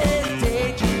in his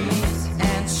daydreams,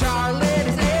 and Charlotte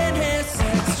is in his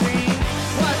sex dream.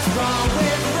 What's wrong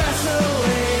with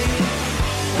wrestling?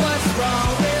 What's wrong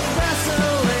with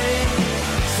wrestling?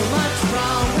 So much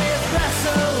wrong with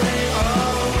wrestling.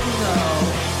 Oh no.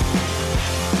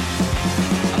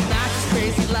 Obnoxious,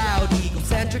 crazy, loud,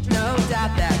 egocentric, no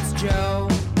doubt that's Joe.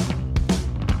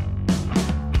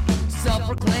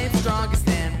 Self-proclaimed strongest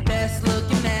and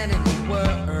best-looking man in the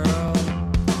world.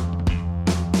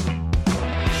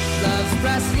 Loves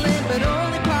wrestling, but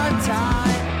only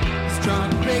part-time. Strong,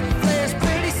 big players,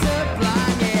 pretty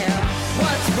sublime, yeah.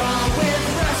 What's wrong with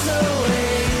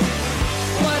wrestling?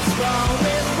 What's wrong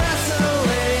with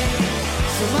wrestling?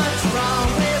 So much wrong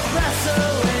with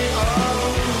wrestling, oh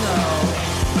no.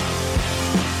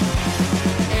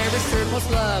 Every circle's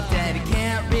loved, and he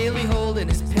can't really hold in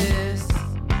his piss.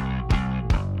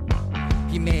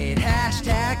 He made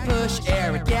hashtag push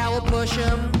Eric Gallo push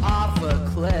him off a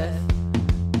cliff.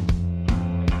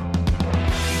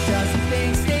 Doesn't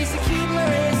think Stacy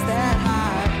Keibler is that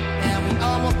high, and we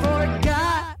almost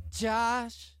forgot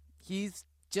Josh. He's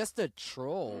just a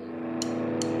troll.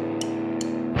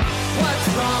 What's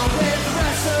wrong with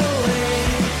wrestling?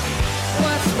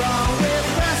 What's wrong